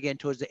back out again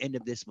towards the end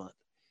of this month.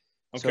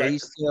 Okay.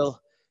 So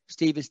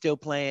Steve is still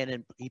playing,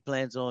 and he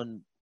plans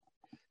on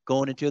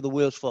going until the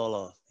wheels fall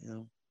off.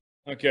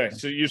 Okay,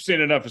 so you've seen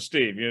enough of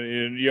Steve.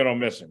 You don't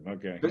miss him.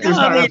 Okay. There's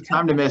not enough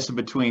time to miss him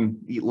between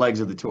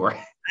legs of the tour.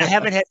 I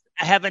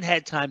haven't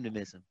had time to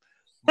miss him,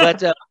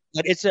 but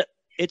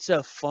it's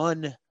a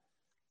fun.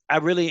 I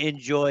really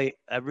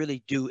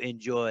do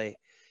enjoy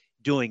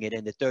doing it,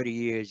 and the 30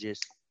 years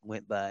just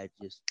went by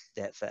just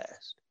that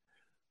fast.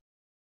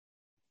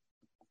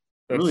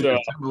 It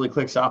really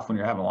clicks off when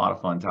you're having a lot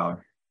of fun,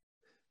 Tyler.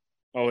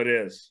 Oh, it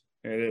is.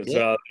 It is.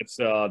 Yeah.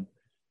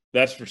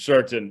 That's for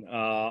certain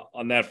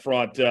on that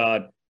front.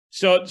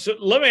 So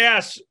let me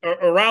ask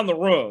around the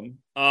room,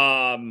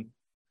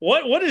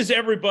 what is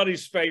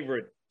everybody's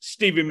favorite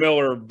Stevie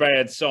Miller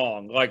Band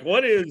song? Like,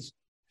 what is?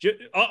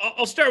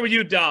 I'll start with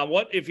you, Dom.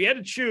 What if you had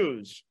to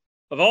choose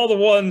of all the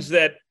ones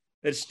that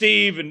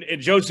Steve and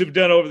Joseph have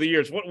done over the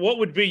years? What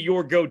would be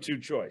your go-to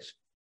choice?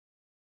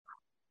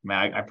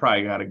 Man, I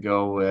probably got to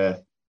go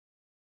with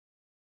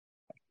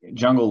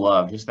Jungle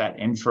Love. Just that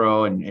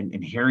intro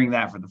and hearing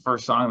that for the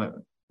first song,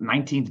 the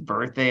 19th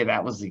birthday.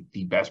 That was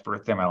the best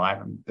birthday of my life.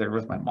 I'm there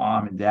with my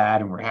mom and dad,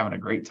 and we're having a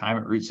great time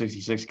at Route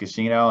 66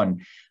 Casino.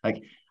 And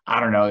like, I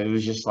don't know, it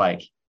was just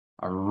like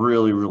a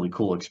really, really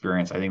cool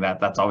experience. I think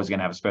that's always going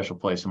to have a special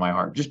place in my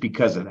heart just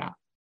because of that.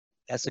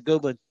 That's a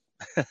good one.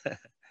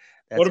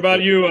 What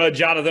about you,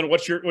 Jonathan?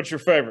 What's your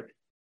favorite?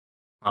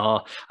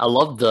 I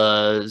love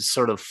the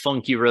sort of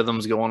funky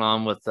rhythms going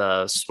on with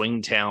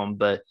Swing Town,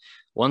 but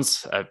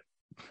once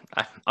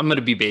I'm going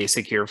to be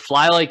basic here.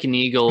 Fly Like an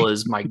Eagle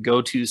is my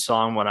go-to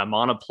song when I'm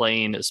on a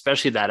plane,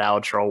 especially that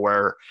outro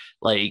where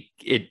like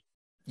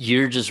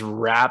you're just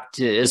wrapped,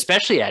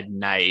 especially at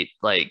night.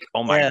 Like,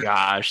 oh my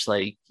gosh,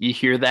 like you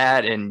hear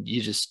that and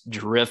you just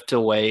drift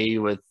away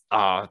with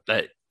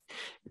that.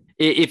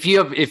 If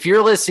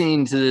you're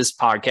listening to this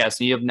podcast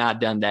and you have not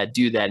done that,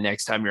 do that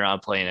next time you're on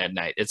a plane at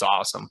night. It's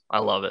awesome. I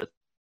love it.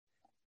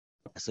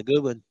 That's a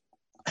good one.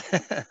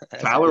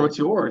 Tyler, what's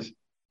yours?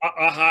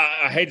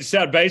 I hate to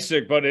sound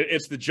basic, but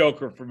it's the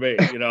Joker for me.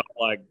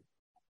 Like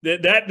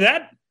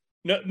that.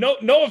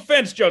 No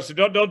offense, Joseph.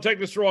 Don't take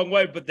this the wrong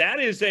way, but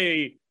that is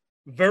a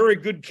very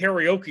good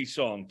karaoke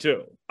song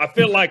too. I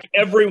feel like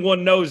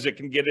everyone knows it,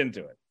 can get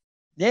into it.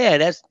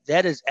 Yeah,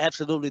 that is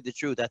absolutely the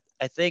truth.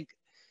 I think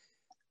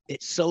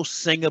it's so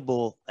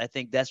singable. I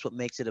think that's what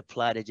makes it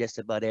apply to just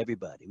about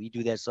everybody. We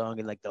do that song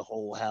in like the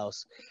whole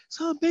house.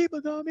 Some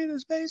people call me the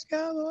Space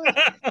Cowboy.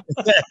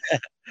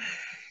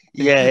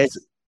 Yeah,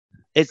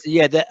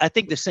 I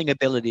think the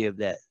singability of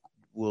that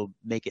will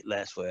make it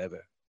last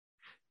forever.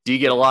 Do you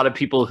get a lot of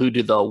people who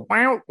do the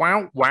wow,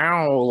 wow,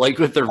 wow, like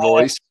with their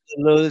voice?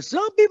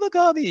 Some people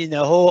call me in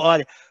the whole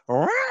audience.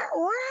 Wow,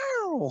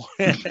 wow.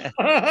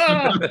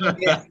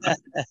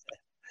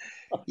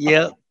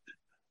 Yeah.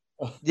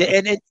 Yeah,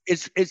 and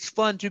it's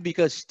fun too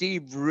because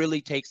Steve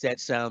really takes that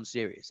sound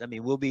serious. I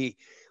mean, we'll be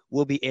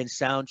in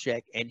sound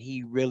check, and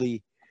he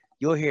really,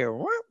 you'll hear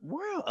wow,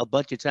 wow, a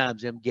bunch of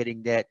times him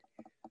getting that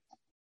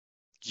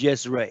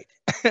just right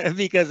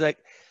because, like,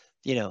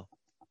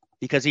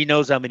 because he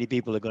knows how many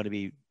people are going to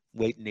be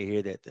waiting to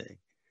hear that thing.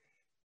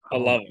 I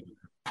love it.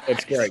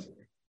 It's great.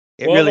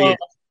 It really is.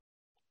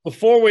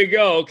 Before we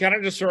go, kind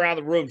of just around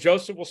the room,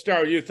 Joseph, we'll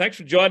start with you. Thanks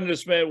for joining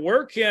us, man.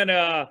 Where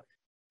can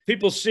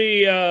people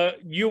see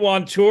you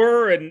on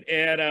tour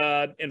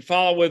and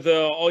follow with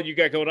all you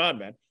got going on,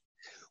 man?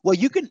 Well,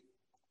 you can,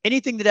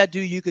 anything that I do,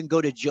 you can go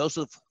to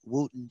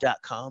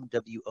josephwooten.com,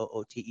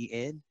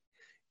 WOOTEN,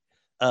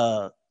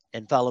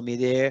 and follow me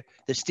there.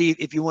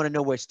 If you want to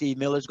know where Steve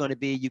Miller is going to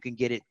be, you can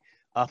get it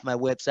off my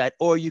website,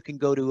 or you can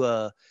go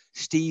to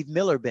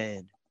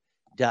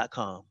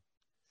stevemillerband.com.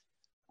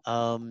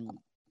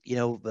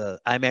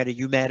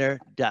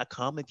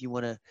 imatteryoumatter.com if you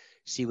want to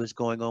see what's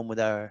going on with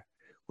our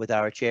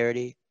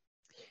charity.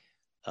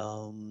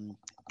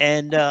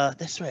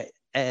 That's right.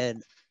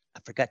 And I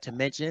forgot to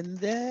mention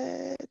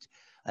that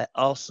I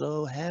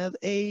also have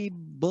a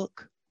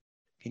book.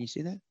 Can you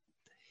see that?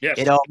 Yes.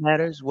 It All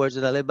Matters, Words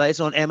That I Live By. It's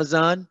on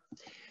Amazon.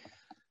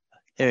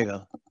 There you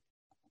go.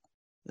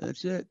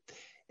 That's it.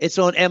 It's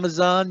on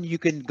Amazon. You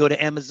can go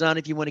to Amazon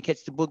if you want to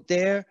catch the book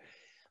there.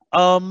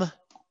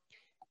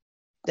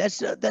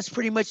 That's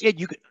pretty much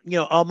it.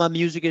 All my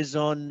music is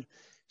on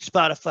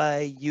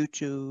Spotify,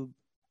 YouTube,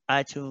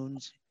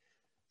 iTunes.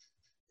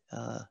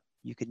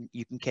 You can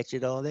catch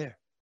it all there.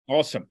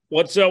 Awesome.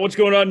 What's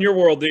going on in your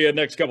world the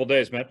next couple of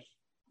days, man?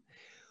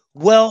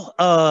 Well,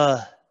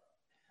 I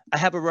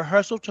have a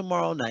rehearsal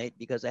tomorrow night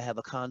because I have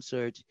a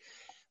concert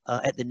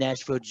at the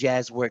Nashville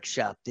Jazz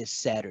Workshop this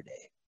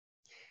Saturday.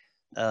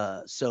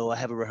 So I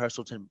have a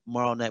rehearsal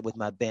tomorrow night with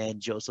my band,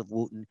 Joseph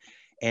Wooten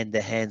and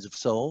the Hands of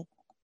Soul.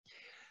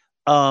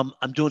 I'm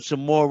doing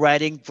some more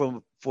writing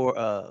for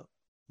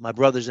my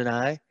brothers and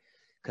I,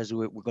 because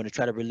we're going to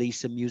try to release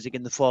some music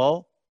in the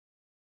fall.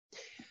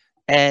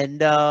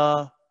 And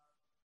that's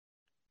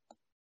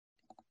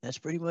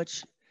pretty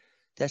much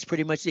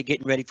it.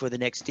 Getting ready for the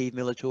next Steve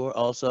Miller tour.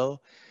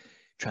 Also,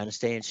 trying to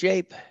stay in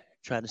shape,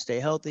 trying to stay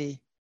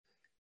healthy,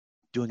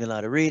 doing a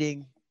lot of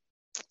reading,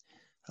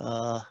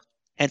 and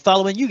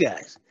following you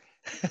guys.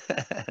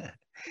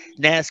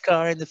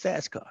 NASCAR and the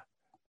fast car.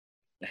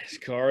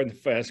 NASCAR and the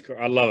fast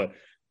car. I love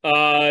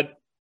it.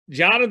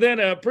 Jonathan,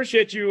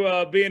 appreciate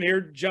you being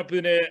here,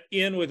 jumping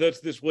in with us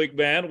this week,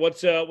 man.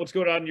 What's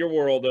going on in your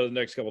world the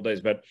next couple of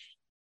days, man?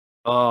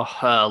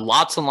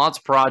 Lots and lots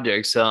of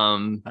projects.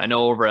 I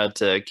know over at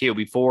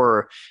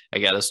KOB4, I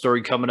got a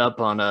story coming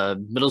up on a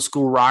middle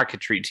school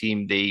rocketry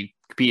team. They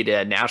competed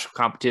at a national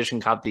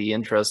competition, caught the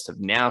interest of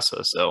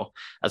NASA. So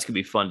that's going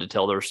to be fun to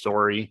tell their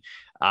story.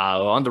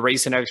 On the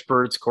racing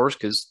experts, of course,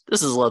 because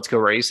this is Let's Go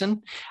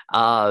Racing.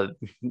 Got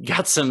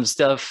some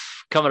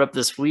stuff coming up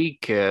this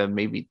week,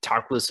 maybe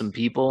talk with some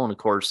people. And of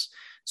course,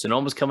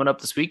 Sonoma's coming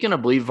up this weekend. I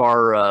believe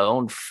our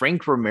own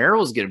Frank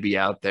Romero is going to be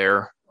out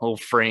there.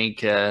 Old Frank,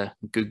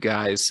 good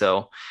guy.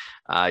 So,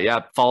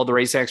 follow the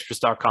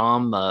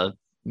raceexperts.com.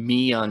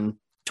 Me on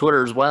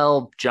Twitter as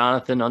well,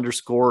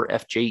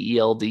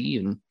 Jonathan_FJELD.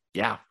 And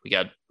yeah, we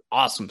got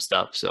awesome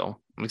stuff. So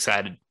I'm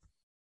excited.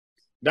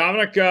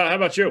 Dominic, how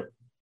about you?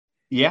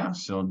 Yeah,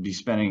 so I'll be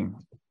spending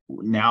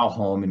now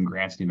home in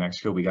Grants, New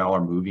Mexico. We got all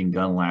our moving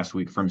done last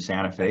week from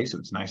Santa Fe, so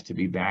it's nice to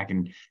be back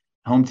in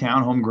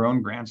hometown,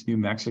 homegrown Grants, New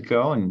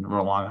Mexico, and we're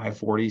along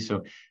I-40.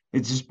 So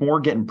it's just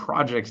more getting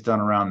projects done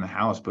around the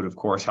house, but of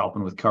course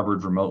helping with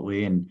coverage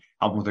remotely and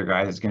helping with their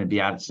guys that's going to be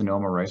out at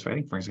Sonoma race. So I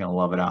think Frank's going to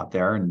love it out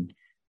there. And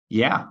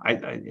yeah,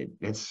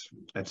 it's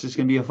just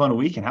going to be a fun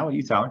week. And how about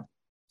you, Tyler?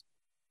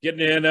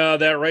 Getting in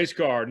that race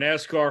car,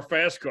 NASCAR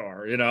fast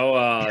car, So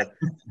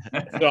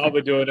I'll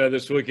be doing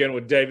this weekend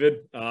with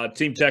David,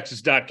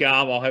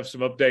 teamtexas.com. I'll have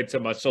some updates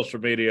on my social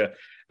media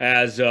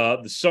as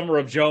the Summer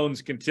of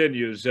Jones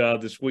continues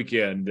this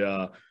weekend.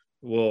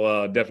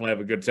 We'll definitely have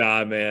a good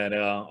time, and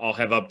I'll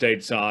have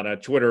updates on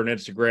Twitter and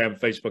Instagram,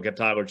 Facebook at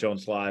Tyler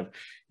Jones Live.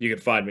 You can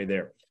find me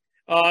there.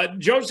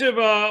 Joseph,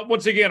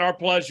 once again, our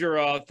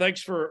pleasure.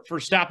 Thanks for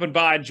stopping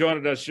by and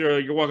joining us.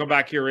 You're welcome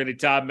back here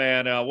anytime,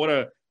 man. What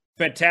a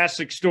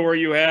fantastic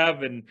story you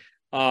have, and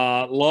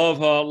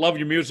love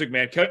your music,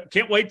 man.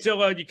 Can't wait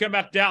till you come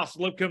out to Dallas.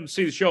 Love come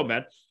see the show,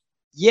 man.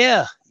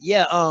 Yeah.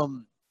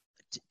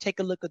 Take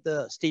a look at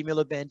the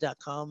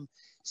stevemillerband.com.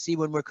 See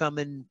when we're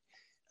coming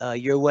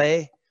your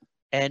way,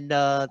 and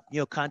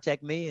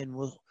contact me, and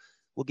we'll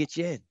get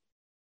you in.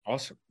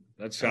 Awesome.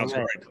 That sounds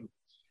great.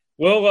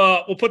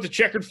 We'll put the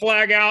checkered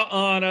flag out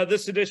on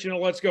this edition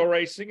of Let's Go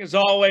Racing. As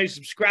always,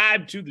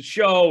 subscribe to the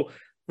show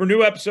for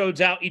new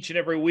episodes out each and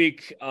every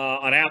week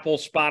on Apple,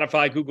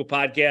 Spotify, Google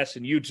Podcasts,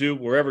 and YouTube,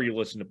 wherever you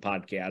listen to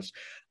podcasts.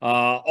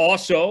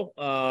 Also,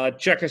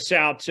 check us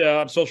out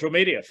on social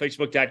media,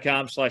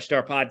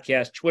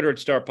 facebook.com/starpodcast, Twitter at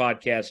Star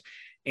Podcast,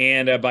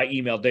 and by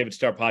email,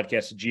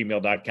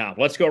 davidstarpodcast@gmail.com.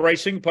 Let's Go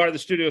Racing, part of the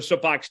Studio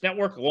Soapbox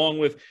Network, along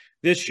with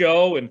this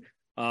show and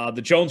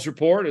the Jones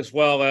Report, as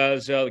well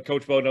as the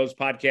Coach Bo Knows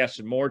podcast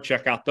and more.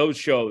 Check out those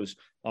shows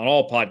on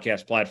all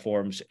podcast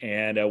platforms,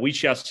 and we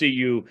shall see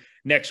you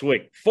next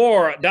week.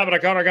 For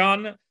Dominic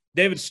Aragon,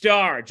 David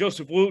Starr,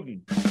 Joseph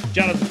Wooten,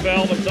 Jonathan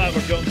Feld, I'm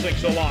Tyler Jones.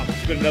 Thanks so long.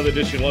 It's been another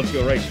edition of Let's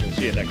Go Racing. We'll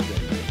see you next week.